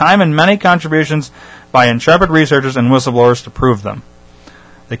take time and many contributions by intrepid researchers and whistleblowers to prove them.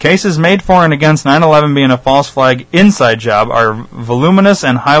 The cases made for and against 9/11 being a false flag inside job are voluminous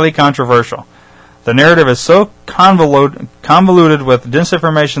and highly controversial. The narrative is so convoluted with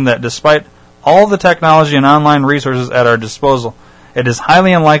disinformation that despite all the technology and online resources at our disposal, it is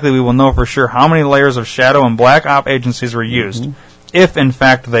highly unlikely we will know for sure how many layers of shadow and black op agencies were used, if in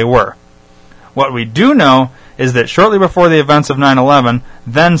fact they were. What we do know is that shortly before the events of 9/11,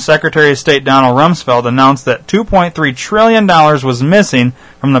 then Secretary of State Donald Rumsfeld announced that $2.3 trillion was missing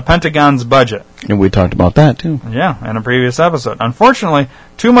from the Pentagon's budget. And we talked about that, too. Yeah, in a previous episode. Unfortunately,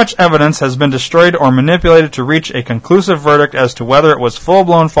 too much evidence has been destroyed or manipulated to reach a conclusive verdict as to whether it was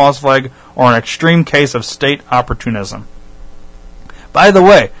full-blown false flag or an extreme case of state opportunism. By the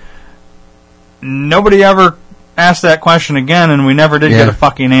way, nobody ever asked that question again, and we never did get a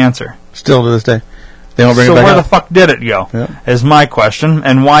fucking answer. Still to this day. They don't bring it back So where up. the fuck did it go? Yeah. Is my question,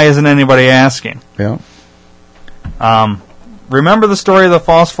 and why isn't anybody asking? Yeah. Remember, the story of the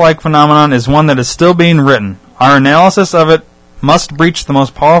false flag phenomenon is one that is still being written. Our analysis of it must breach the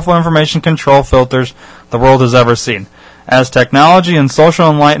most powerful information control filters the world has ever seen. As technology and social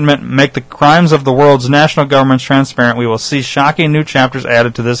enlightenment make the crimes of the world's national governments transparent, we will see shocking new chapters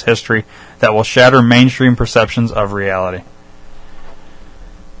added to this history that will shatter mainstream perceptions of reality.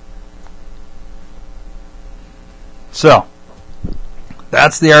 So,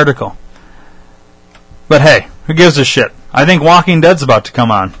 that's the article. But hey, who gives a shit? I think Walking Dead's about to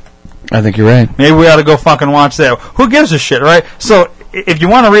come on. I think you're right. Maybe we ought to go fucking watch that. Who gives a shit, right? So, if you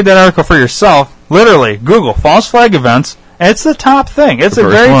want to read that article for yourself, literally, Google false flag events, and it's the top thing. It's the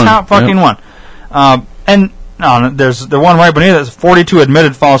very top fucking one. And no, there's the one right beneath it is 42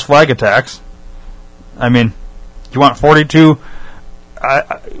 admitted false flag attacks. I mean, you want 42...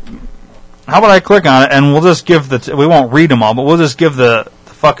 how about I click on it, and we'll just give we won't read them all, but we'll just give the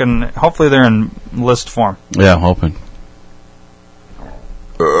fucking... Hopefully they're in list form. Yeah, I'm hoping.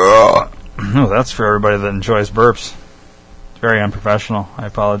 No, that's for everybody that enjoys burps. It's very unprofessional. I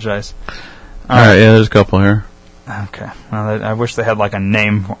apologize. All right, yeah, there's a couple here. Okay. Well, I wish they had like a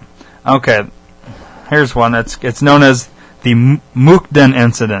name for them. Okay. Here's one. It's known as the Mukden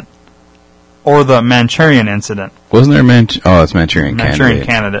incident, or the Manchurian incident. Wasn't there it's Manchurian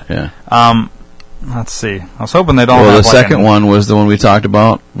Candidate. Yeah. Let's see. I was hoping they'd all. Well, have the second one was the one we talked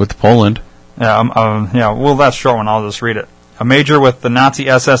about with Poland. Yeah. Well, that's a short one. I'll just read it. A major with the Nazi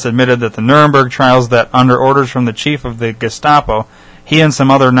SS admitted that the Nuremberg trials, that under orders from the chief of the Gestapo, he and some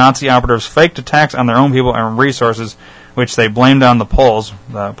other Nazi operatives faked attacks on their own people and resources, which they blamed on the Poles,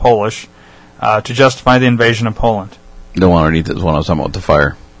 the Polish, to justify the invasion of Poland. The one underneath is one I was talking about with the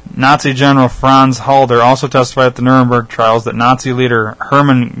fire. Nazi General Franz Halder also testified at the Nuremberg trials that Nazi leader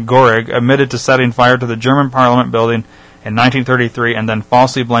Hermann Göring admitted to setting fire to the German Parliament building in 1933 and then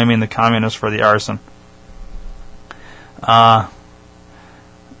falsely blaming the communists for the arson.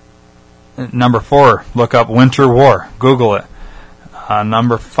 Number 4, look up Winter War. Google it.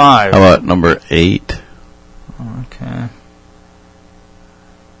 Number 5. How about number 8? Okay.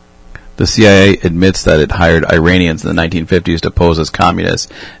 The CIA admits that it hired Iranians in the 1950s to pose as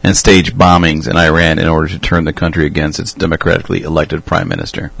communists and stage bombings in Iran in order to turn the country against its democratically elected prime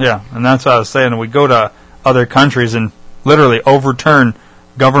minister. Yeah, and that's what I was saying. We go to other countries and literally overturn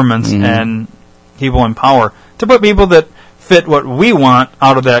governments and people in power to put people that fit what we want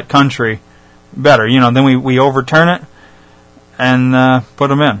out of that country better. You know, then we overturn it and put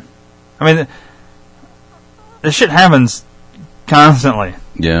them in. I mean, this shit happens constantly.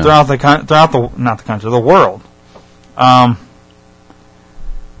 Yeah. Throughout the world.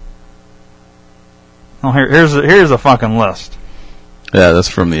 Here's a fucking list. Yeah, that's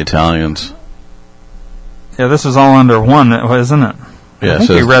from the Italians. Yeah, this is all under one, isn't it? Yeah, I think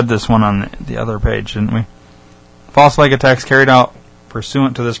we read this one on the other page, didn't we? False flag attacks carried out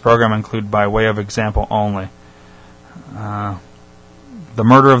pursuant to this program include by way of example only. The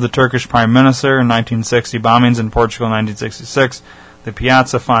murder of the Turkish Prime Minister in 1960, bombings in Portugal in 1966, the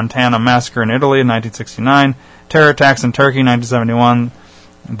Piazza Fontana massacre in Italy in 1969, terror attacks in Turkey in 1971,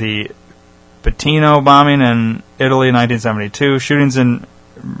 the Bettino bombing in Italy in 1972, shootings in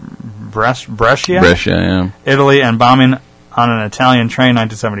Brescia, Italy, and bombing on an Italian train in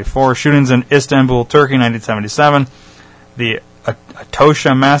 1974, shootings in Istanbul, Turkey in 1977, the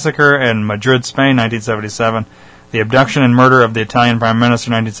Atocha massacre in Madrid, Spain, 1977, the abduction and murder of the Italian Prime Minister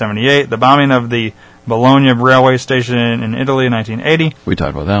in 1978, the bombing of the Bologna railway station in Italy in 1980. We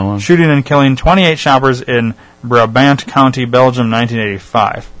talked about that one. Shooting and killing 28 shoppers in Brabant County, Belgium,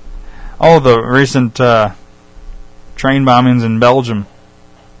 1985. All of the recent train bombings in Belgium.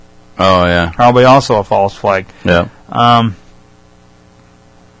 Oh, yeah. Probably also a false flag. Yeah.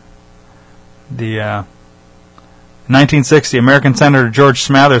 The 1960, American Senator George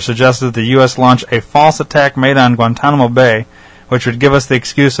Smathers suggested that the U.S. launch a false attack made on Guantanamo Bay, which would give us the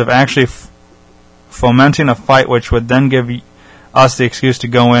excuse of actually fomenting a fight, which would then give us the excuse to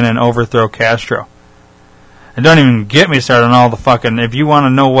go in and overthrow Castro. And don't even get me started on all the fucking... If you want to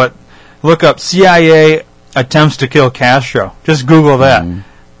know what... Look up CIA attempts to kill Castro. Just Google that.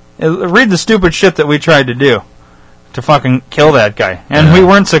 Read the stupid shit that we tried to do to fucking kill that guy. And we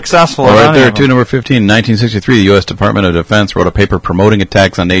weren't successful. Well, right there, number 15, 1963, the U.S. Department of Defense wrote a paper promoting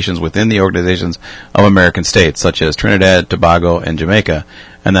attacks on nations within the organizations of American states, such as Trinidad, Tobago, and Jamaica,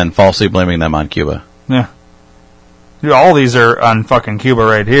 and then falsely blaming them on Cuba. Yeah. Dude, all these are on fucking Cuba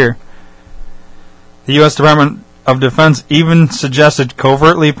right here. The U.S. Department of Defense even suggested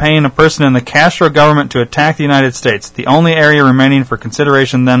covertly paying a person in the Castro government to attack the United States. The only area remaining for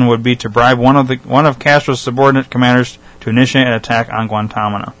consideration then would be to bribe one of Castro's subordinate commanders to initiate an attack on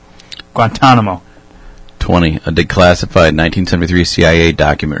Guantanamo. 20. A declassified 1973 CIA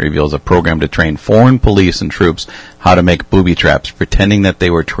document reveals a program to train foreign police and troops how to make booby traps, pretending that they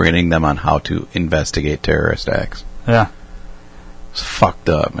were training them on how to investigate terrorist acts. Yeah. It's fucked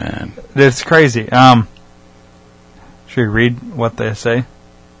up, man. It's crazy. Should we read what they say?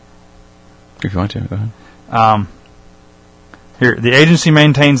 If you want to, go ahead. Here, the agency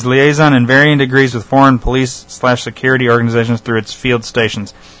maintains liaison in varying degrees with foreign police/security organizations through its field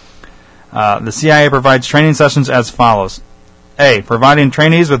stations. The CIA provides training sessions as follows. A. Providing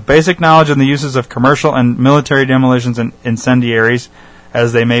trainees with basic knowledge in the uses of commercial and military demolitions and incendiaries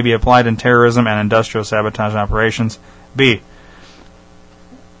as they may be applied in terrorism and industrial sabotage operations. B.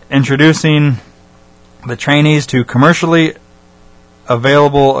 Introducing the trainees to commercially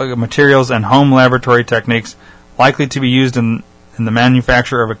available materials and home laboratory techniques likely to be used in the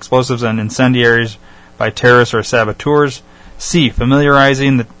manufacture of explosives and incendiaries by terrorists or saboteurs. C.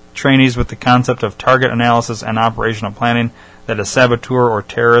 Familiarizing the trainees with the concept of target analysis and operational planning that a saboteur or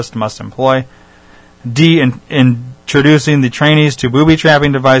terrorist must employ. D. Introducing the trainees to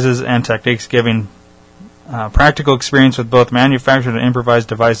booby-trapping devices and techniques, giving practical experience with both manufactured and improvised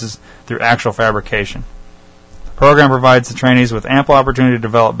devices through actual fabrication. The program provides the trainees with ample opportunity to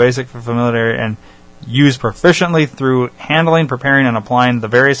develop basic familiarity and use proficiently through handling, preparing, and applying the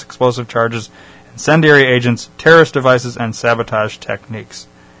various explosive charges, incendiary agents, terrorist devices, and sabotage techniques.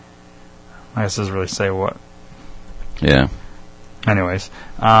 I guess it doesn't really say what. Yeah. Anyways,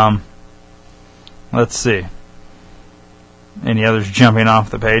 let's see. Any others jumping off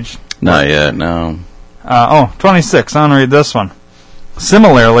the page? Not yet, no. 26. I'm going to read this one.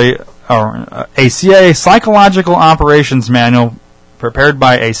 Similarly, a CIA psychological operations manual prepared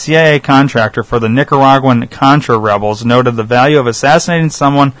by a CIA contractor for the Nicaraguan Contra rebels noted the value of assassinating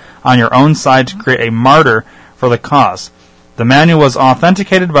someone on your own side to create a martyr for the cause. The manual was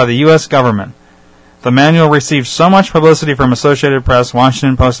authenticated by the U.S. government. The manual received so much publicity from Associated Press,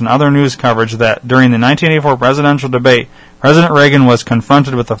 Washington Post, and other news coverage that during the 1984 presidential debate, President Reagan was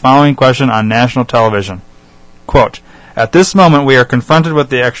confronted with the following question on national television. Quote, "At this moment we are confronted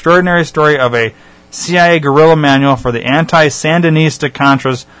with the extraordinary story of a CIA guerrilla manual for the anti-Sandinista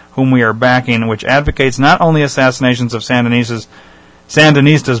Contras whom we are backing, which advocates not only assassinations of Sandinistas,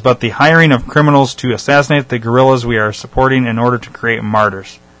 but the hiring of criminals to assassinate the guerrillas we are supporting in order to create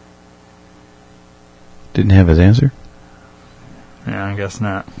martyrs." Didn't have his answer? Yeah, I guess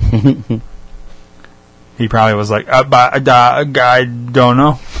not. He probably was like, I don't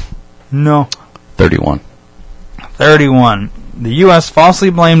know. No. 31. The U.S. falsely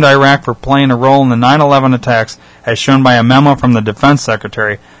blamed Iraq for playing a role in the 9/11 attacks, as shown by a memo from the Defense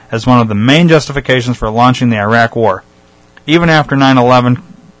Secretary, as one of the main justifications for launching the Iraq War. Even after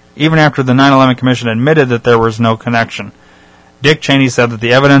the 9/11 Commission admitted that there was no connection. Dick Cheney said that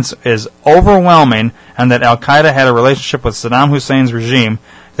the evidence is overwhelming and that al-Qaeda had a relationship with Saddam Hussein's regime,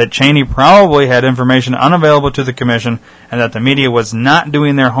 that Cheney probably had information unavailable to the commission, and that the media was not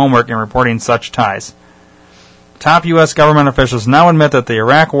doing their homework in reporting such ties. Top U.S. government officials now admit that the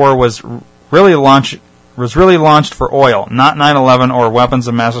Iraq War was really launched for oil, not 9/11 or weapons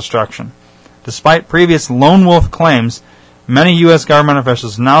of mass destruction. Despite previous lone wolf claims, many U.S. government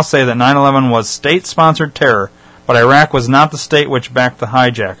officials now say that 9/11 was state-sponsored terror, but Iraq was not the state which backed the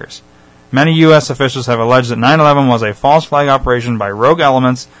hijackers. Many U.S. officials have alleged that 9/11 was a false flag operation by rogue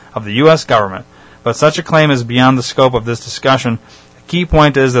elements of the U.S. government, but such a claim is beyond the scope of this discussion. The key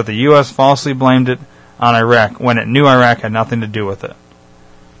point is that the U.S. falsely blamed it on Iraq when it knew Iraq had nothing to do with it.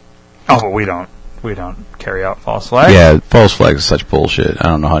 Oh, but we don't carry out false flags. Yeah, false flags is such bullshit. I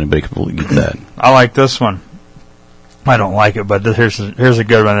don't know how anybody can get that. I like this one. I don't like it, but here's a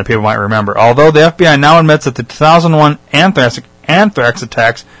good one that people might remember. Although the FBI now admits that the 2001 anthrax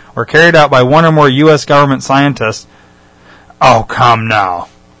attacks were carried out by one or more U.S. government scientists. Oh, come now.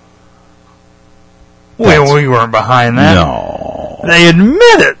 We weren't behind that. No. They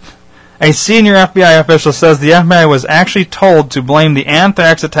admit it. A senior FBI official says the FBI was actually told to blame the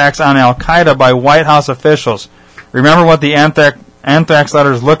anthrax attacks on al-Qaeda by White House officials. Remember what the anthrax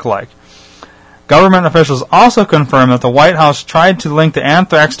letters look like. Government officials also confirmed that the White House tried to link the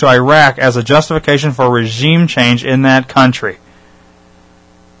anthrax to Iraq as a justification for regime change in that country.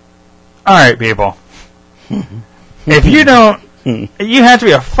 All right, people. If you don't, you have to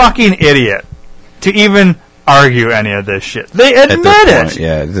be a fucking idiot to even argue any of this shit. They admit it.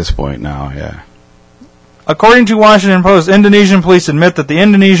 Yeah, at this point now, yeah. According to Washington Post, Indonesian police admit that the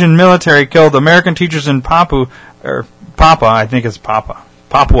Indonesian military killed American teachers in Papua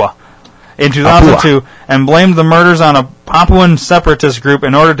in 2002 and blamed the murders on a Papuan separatist group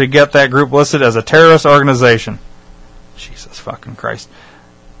in order to get that group listed as a terrorist organization. Jesus fucking Christ.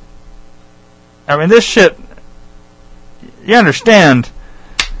 I mean, this shit, you understand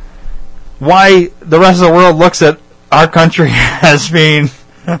why the rest of the world looks at our country as being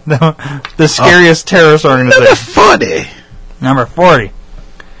the scariest terrorist organization. Number 40.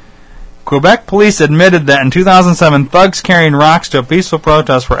 Quebec police admitted that in 2007, thugs carrying rocks to a peaceful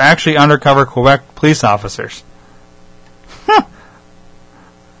protest were actually undercover Quebec police officers.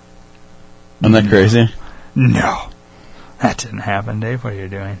 Isn't that crazy? No. That didn't happen, Dave. What are you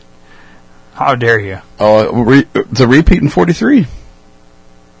doing? How dare you? Oh, it's a repeat in 43.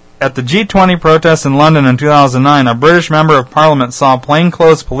 At the G20 protests in London in 2009, a British member of Parliament saw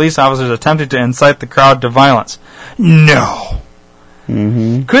plainclothes police officers attempting to incite the crowd to violence. No.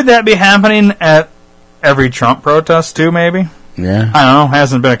 Mm-hmm. Could that be happening at every Trump protest, too, maybe? Yeah. I don't know.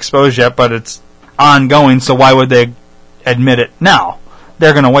 Hasn't been exposed yet, but it's ongoing, so why would they admit it now?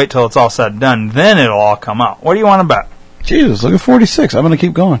 They're going to wait till it's all said and done. Then it'll all come out. What do you want to bet? Jesus, look at 46. I'm going to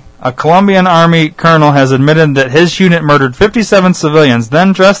keep going. A Colombian army colonel has admitted that his unit murdered 57 civilians,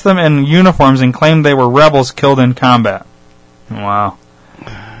 then dressed them in uniforms and claimed they were rebels killed in combat. Wow.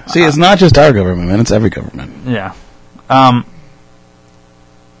 See, it's not just our government, man. It's every government. Yeah. I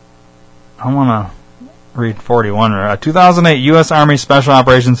want to read 41. A 2008 U.S. Army Special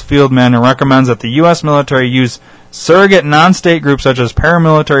Operations Field Manual recommends that the U.S. military use surrogate non-state groups such as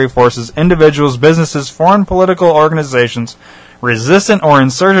paramilitary forces, individuals, businesses, foreign political organizations, resistant or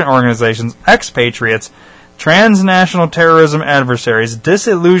insurgent organizations, expatriates, transnational terrorism adversaries,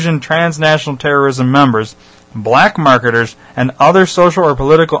 disillusioned transnational terrorism members, black marketers, and other social or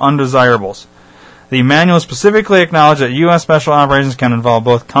political undesirables. The manual specifically acknowledged that U.S. special operations can involve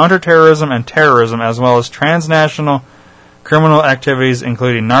both counterterrorism and terrorism, as well as transnational criminal activities,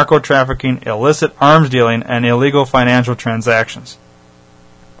 including narco-trafficking, illicit arms dealing, and illegal financial transactions.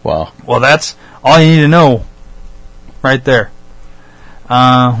 Wow. Well, that's all you need to know right there.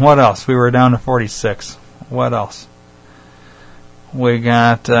 What else? We were down to 46. What else? We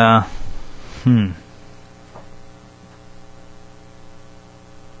got, About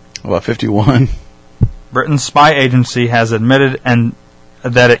 51. Britain's spy agency has admitted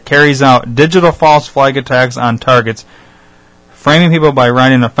that it carries out digital false flag attacks on targets, framing people by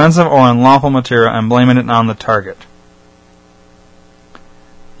writing offensive or unlawful material and blaming it on the target.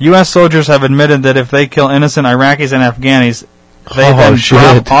 U.S. soldiers have admitted that if they kill innocent Iraqis and Afghanis, they then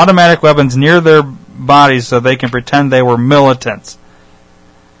drop automatic weapons near their bodies so they can pretend they were militants.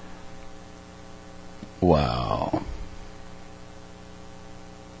 Wow.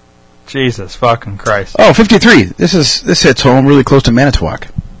 Jesus fucking Christ. Oh, 53. This hits home really close to Manitowoc.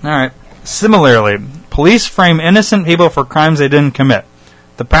 All right. Similarly, police frame innocent people for crimes they didn't commit.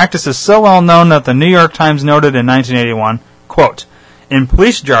 The practice is so well known that the New York Times noted in 1981, quote, "In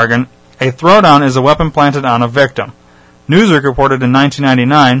police jargon, a throwdown is a weapon planted on a victim. Newsweek reported in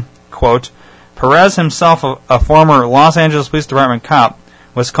 1999, quote, Perez himself, a former Los Angeles Police Department cop,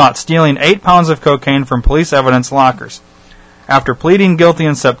 was caught stealing 8 pounds of cocaine from police evidence lockers. After pleading guilty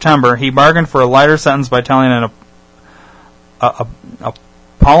in September, he bargained for a lighter sentence by telling an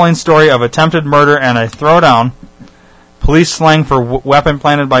appalling story of attempted murder and a throwdown, police slang for weapon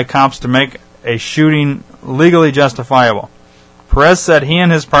planted by cops to make a shooting legally justifiable. Perez said he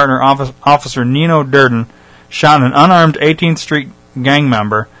and his partner, Officer Nino Durden, shot an unarmed 18th Street gang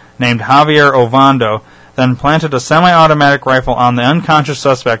member named Javier Ovando, then planted a semi-automatic rifle on the unconscious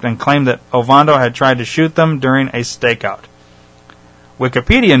suspect and claimed that Ovando had tried to shoot them during a stakeout.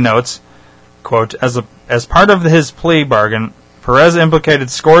 Wikipedia notes, quote, as part of his plea bargain, Perez implicated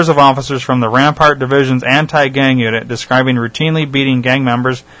scores of officers from the Rampart Division's anti-gang unit, describing routinely beating gang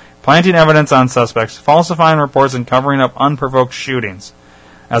members, planting evidence on suspects, falsifying reports, and covering up unprovoked shootings.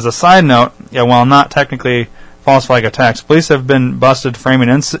 As a side note, while not technically falsifying attacks, police have been busted framing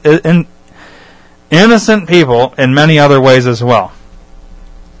innocent people in many other ways as well.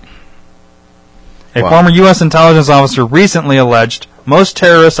 A former U.S. intelligence officer recently alleged most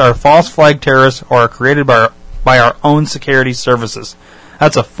terrorists are false flag terrorists or are created by our own security services.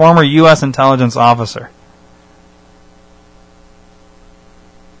 That's a former U.S. intelligence officer.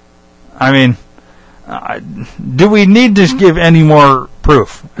 I mean, do we need to give any more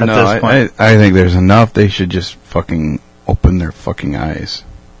proof at this point? I think there's enough. They should just fucking open their fucking eyes.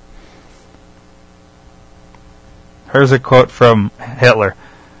 Here's a quote from Hitler.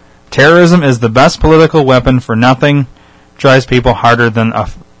 Terrorism is the best political weapon, for nothing drives people harder than a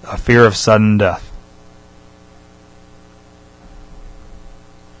fear of sudden death.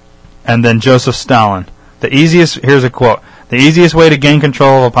 And then Joseph Stalin. Here's a quote. The easiest way to gain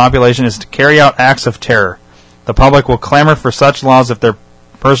control of a population is to carry out acts of terror. The public will clamor for such laws if their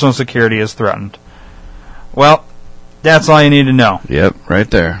personal security is threatened. Well, that's all you need to know. Yep, right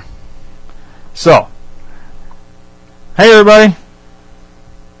there. So, hey everybody.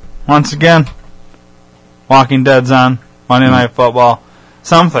 Once again, Walking Dead's on, Monday Night Football,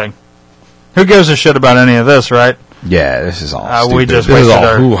 something. Who gives a shit about any of this, right? Yeah, this is all stupid. We just this is all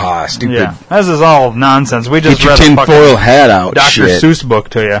our hoo-ha, stupid. Yeah, this is all nonsense. We just Get your read a fucking tinfoil hat out, Dr. shit. Seuss book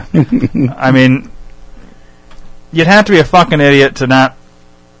to you. I mean, you'd have to be a fucking idiot to not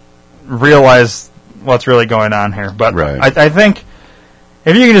realize what's really going on here. But right. I think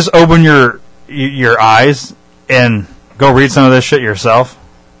if you can just open your eyes and go read some of this shit yourself,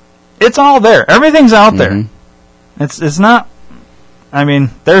 it's all there. Everything's out there. It's not. I mean,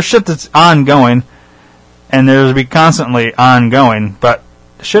 there's shit that's ongoing, and there's be constantly ongoing, but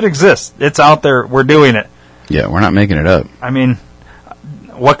shit exists. It's out there. We're doing it. Yeah, we're not making it up. I mean,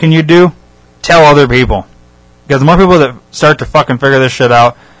 what can you do? Tell other people. Because the more people that start to fucking figure this shit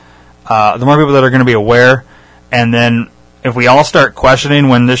out, the more people that are going to be aware, and then if we all start questioning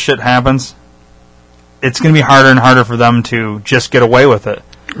when this shit happens, it's going to be harder and harder for them to just get away with it.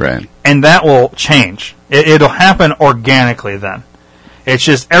 Right. And that will change. It'll happen organically then. It's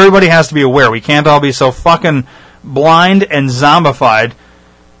just everybody has to be aware. We can't all be so fucking blind and zombified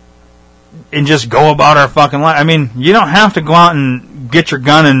and just go about our fucking life. I mean, you don't have to go out and get your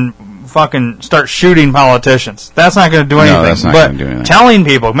gun and fucking start shooting politicians. That's not going to do anything. No, that's not going to do anything. Telling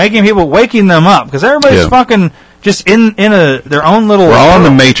people, making people, waking them up, because everybody's fucking just in their own little... We're all in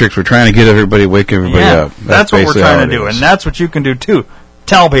the Matrix. We're trying to get everybody, wake everybody up. That's what we're trying to do, and that's what you can do too.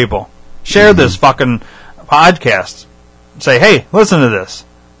 Tell people. Share this fucking podcast. Say, hey, listen to this.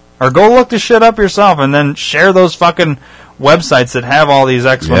 Or go look this shit up yourself and then share those fucking websites that have all these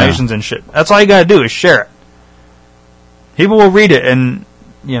explanations and shit. That's all you gotta do is share it. People will read it and,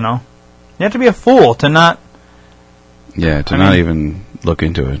 you have to be a fool to not... Yeah, not even look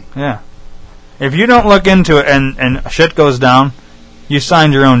into it. Yeah. If you don't look into it and shit goes down, you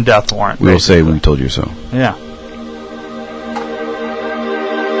signed your own death warrant. We'll say we told you so. Yeah.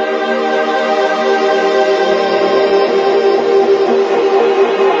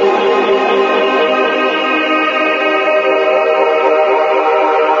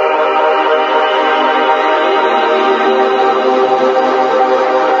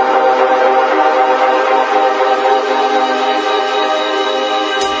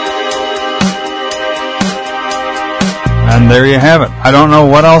 And there you have it. I don't know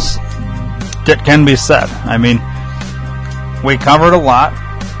what else that can be said. I mean, we covered a lot.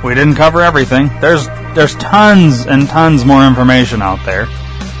 We didn't cover everything. There's tons and tons more information out there.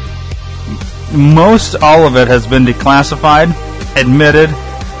 Most all of it has been declassified, admitted.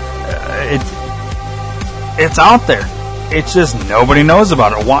 It's out there. It's just nobody knows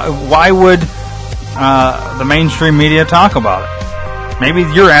about it. Why would the mainstream media talk about it? Maybe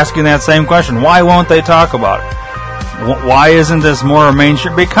you're asking that same question. Why won't they talk about it? Why isn't this more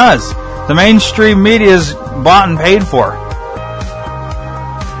mainstream? Because the mainstream media is bought and paid for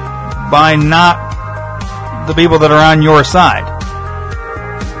by not the people that are on your side.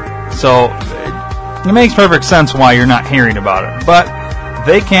 So it makes perfect sense why you're not hearing about it. But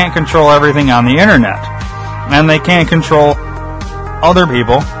they can't control everything on the internet. And they can't control other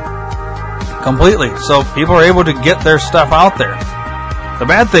people completely. So people are able to get their stuff out there. The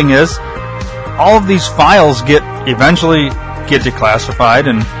bad thing is, all of these files eventually get declassified,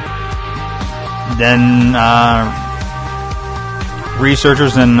 and then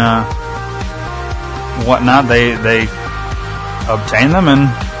researchers and whatnot, they obtain them and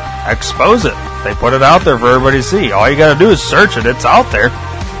expose it. They put it out there for everybody to see. All you got to do is search it. It's out there.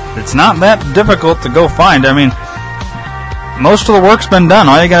 It's not that difficult to go find. I mean, most of the work's been done.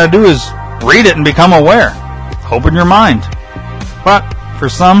 All you got to do is read it and become aware. Open your mind. But for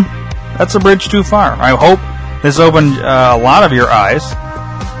some, that's a bridge too far. I hope this opened a lot of your eyes,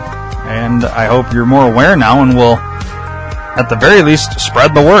 and I hope you're more aware now and will, at the very least,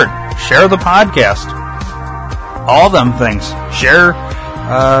 spread the word. Share the podcast. All them things. Share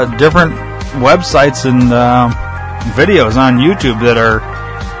different websites and videos on YouTube that are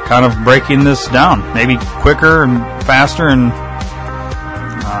kind of breaking this down. Maybe quicker and faster and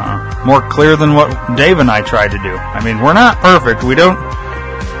more clear than what Dave and I tried to do. I mean, we're not perfect. We don't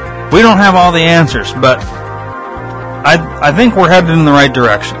have all the answers, but I think we're headed in the right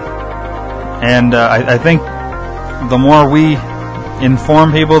direction. And I think the more we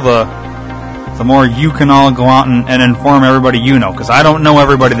inform people, the more you can all go out and inform everybody you know. Because I don't know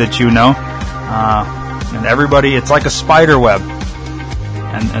everybody that you know. And everybody, it's like a spider web.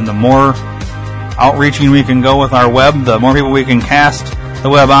 And the more outreaching we can go with our web, the more people we can cast the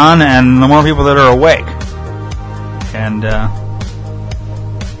web on, and the more people that are awake. And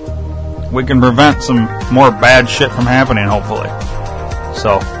we can prevent some more bad shit from happening, hopefully.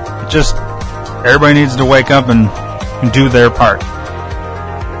 So, everybody needs to wake up and do their part.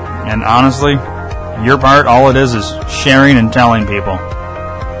 And honestly, your part, all it is sharing and telling people.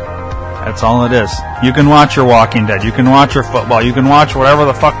 That's all it is. You can watch your Walking Dead. You can watch your football. You can watch whatever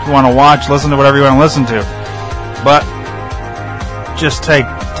the fuck you want to watch. Listen to whatever you want to listen to. But just take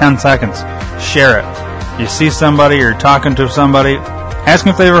 10 seconds. Share it. You see somebody, you're talking to somebody, ask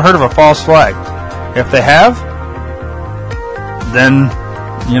them if they've ever heard of a false flag. If they have, then,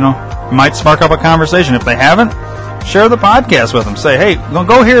 it might spark up a conversation. If they haven't, share the podcast with them. Say, hey,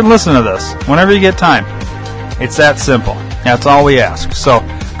 go here and listen to this whenever you get time. It's that simple. That's all we ask. So,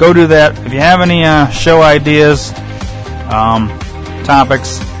 go do that. If you have any show ideas,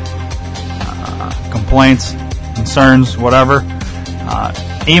 topics, complaints, concerns, whatever,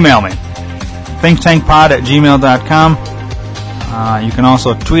 email me. ThinkTankPod@gmail.com. You can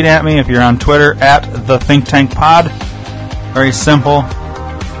also tweet at me if you're on Twitter @TheThinkTankPod. Very simple.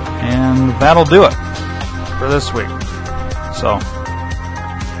 And that'll do it for this week. So,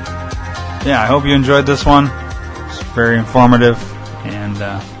 I hope you enjoyed this one. It's very informative. And,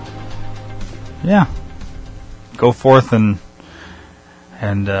 go forth and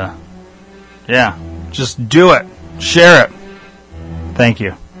just do it. Share it. Thank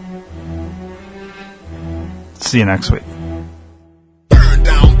you. See you next week. Burn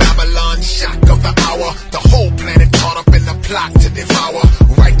down Babylon, shock of the hour. The whole planet caught up in the plot to devour.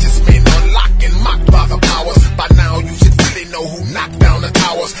 Righteous men on lock and mocked by the powers. By now you should really know who knocked down the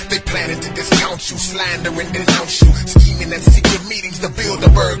towers. They planning to discount you, slander and denounce you. Scheming at secret meetings to build a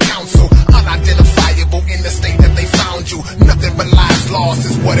bird council. Unidentifiable in the state that they found you. Nothing but lives lost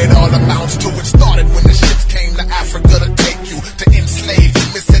is what it all amounts to. It started when the ships came to Africa to take you, to enslave you,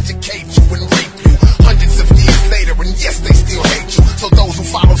 miseducate you and rape you. Hundreds of years later, and yes, they still hate you. So those who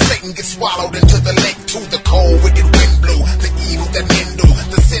follow Satan get swallowed into the lake too. The cold, wicked wind blew, the evil that men do,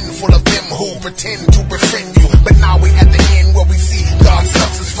 the sinful of them who pretend to befriend you. But now we at the end where we see God's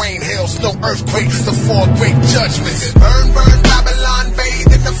substance, rain, hail, snow, earthquakes, the four great judgments. Burn, burn, Babylon,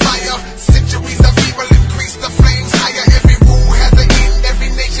 bathe in the fire. Centuries of evil increase the flames higher. Every rule has an end, every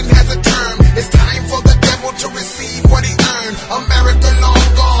nation has a term. It's time for the devil to receive what he earned. America long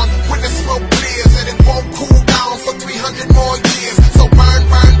gone, when the smoke clears, and it won't cool down for 300 more years. So burn,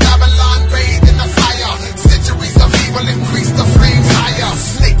 burn, Babylon, bathe in the fire. Centuries of evil increase the flames higher.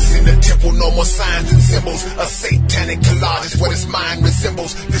 Snakes in the temple, no more signs and symbols. A satanic collage is what his mind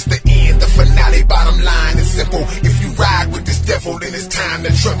resembles. This the end, the finale, bottom line is simple. If you ride with this devil, then it's time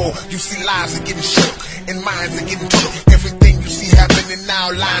to tremble. You see lives are getting shook, and minds are getting took. Everything you see happening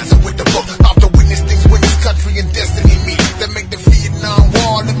now lines up with the book. About to witness things when this country and destiny meet. That make the Vietnam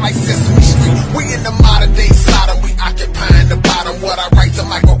War look like Sesame Street. We in the modern day Sodom, we occupying the bottom. What our rights are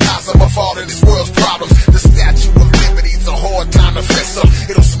microcosm of all of this world's problems. The Statue of Liberty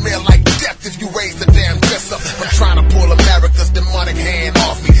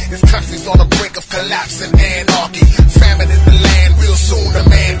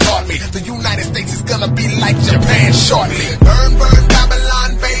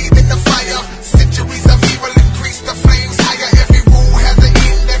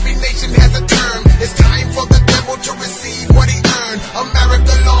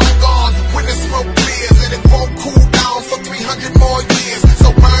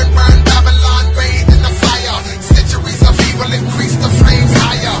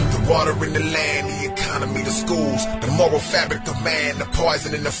fabric of man, the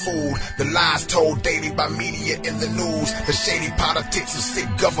poison in the food, the lies told daily by media in the news, the shady politics of sick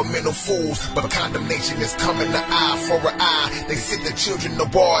governmental fools. But condemnation is coming to eye for an eye. They send the children to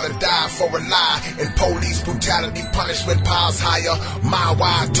war to die for a lie. And police brutality, punishment piles higher.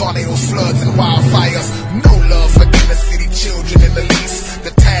 Mile-wide tornadoes, floods, and wildfires. No love for inner city children in the least.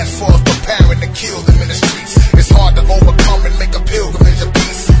 The task force preparing to kill them in the streets. It's hard to overcome and make a pilgrimage of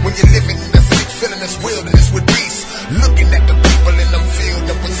peace when you're living in a sick, filling this wilderness with peace. Looking at the people in them filled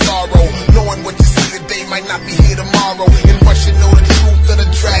up with sorrow, knowing what you see today might not be here tomorrow. And once you know the truth of the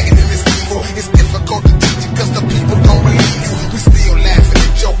dragon and its evil, it's difficult to teach it cause the people don't believe you. We still laughing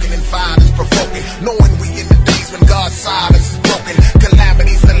and joking and violence provoking, knowing we in the days when God's silence is broken.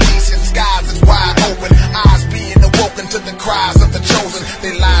 Calamities unleashing, skies is wide open, eyes being awoken to the cries of the chosen.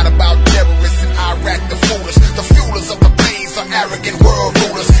 They lied about terrorists in Iraq, the foolish. The fuelers of the blaze are arrogant world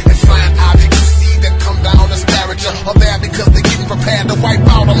rulers. And flying objects you see that come down to stare at you are there because they're getting prepared to wipe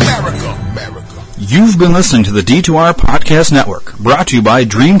out America. You've been listening to the D2R Podcast Network, brought to you by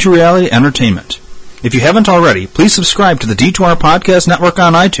Dream to Reality Entertainment. If you haven't already, please subscribe to the D2R Podcast Network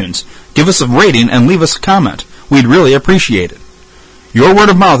on iTunes, give us a rating, and leave us a comment. We'd really appreciate it. Your word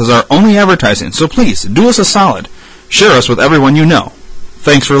of mouth is our only advertising, so please do us a solid. Share us with everyone you know.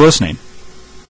 Thanks for listening.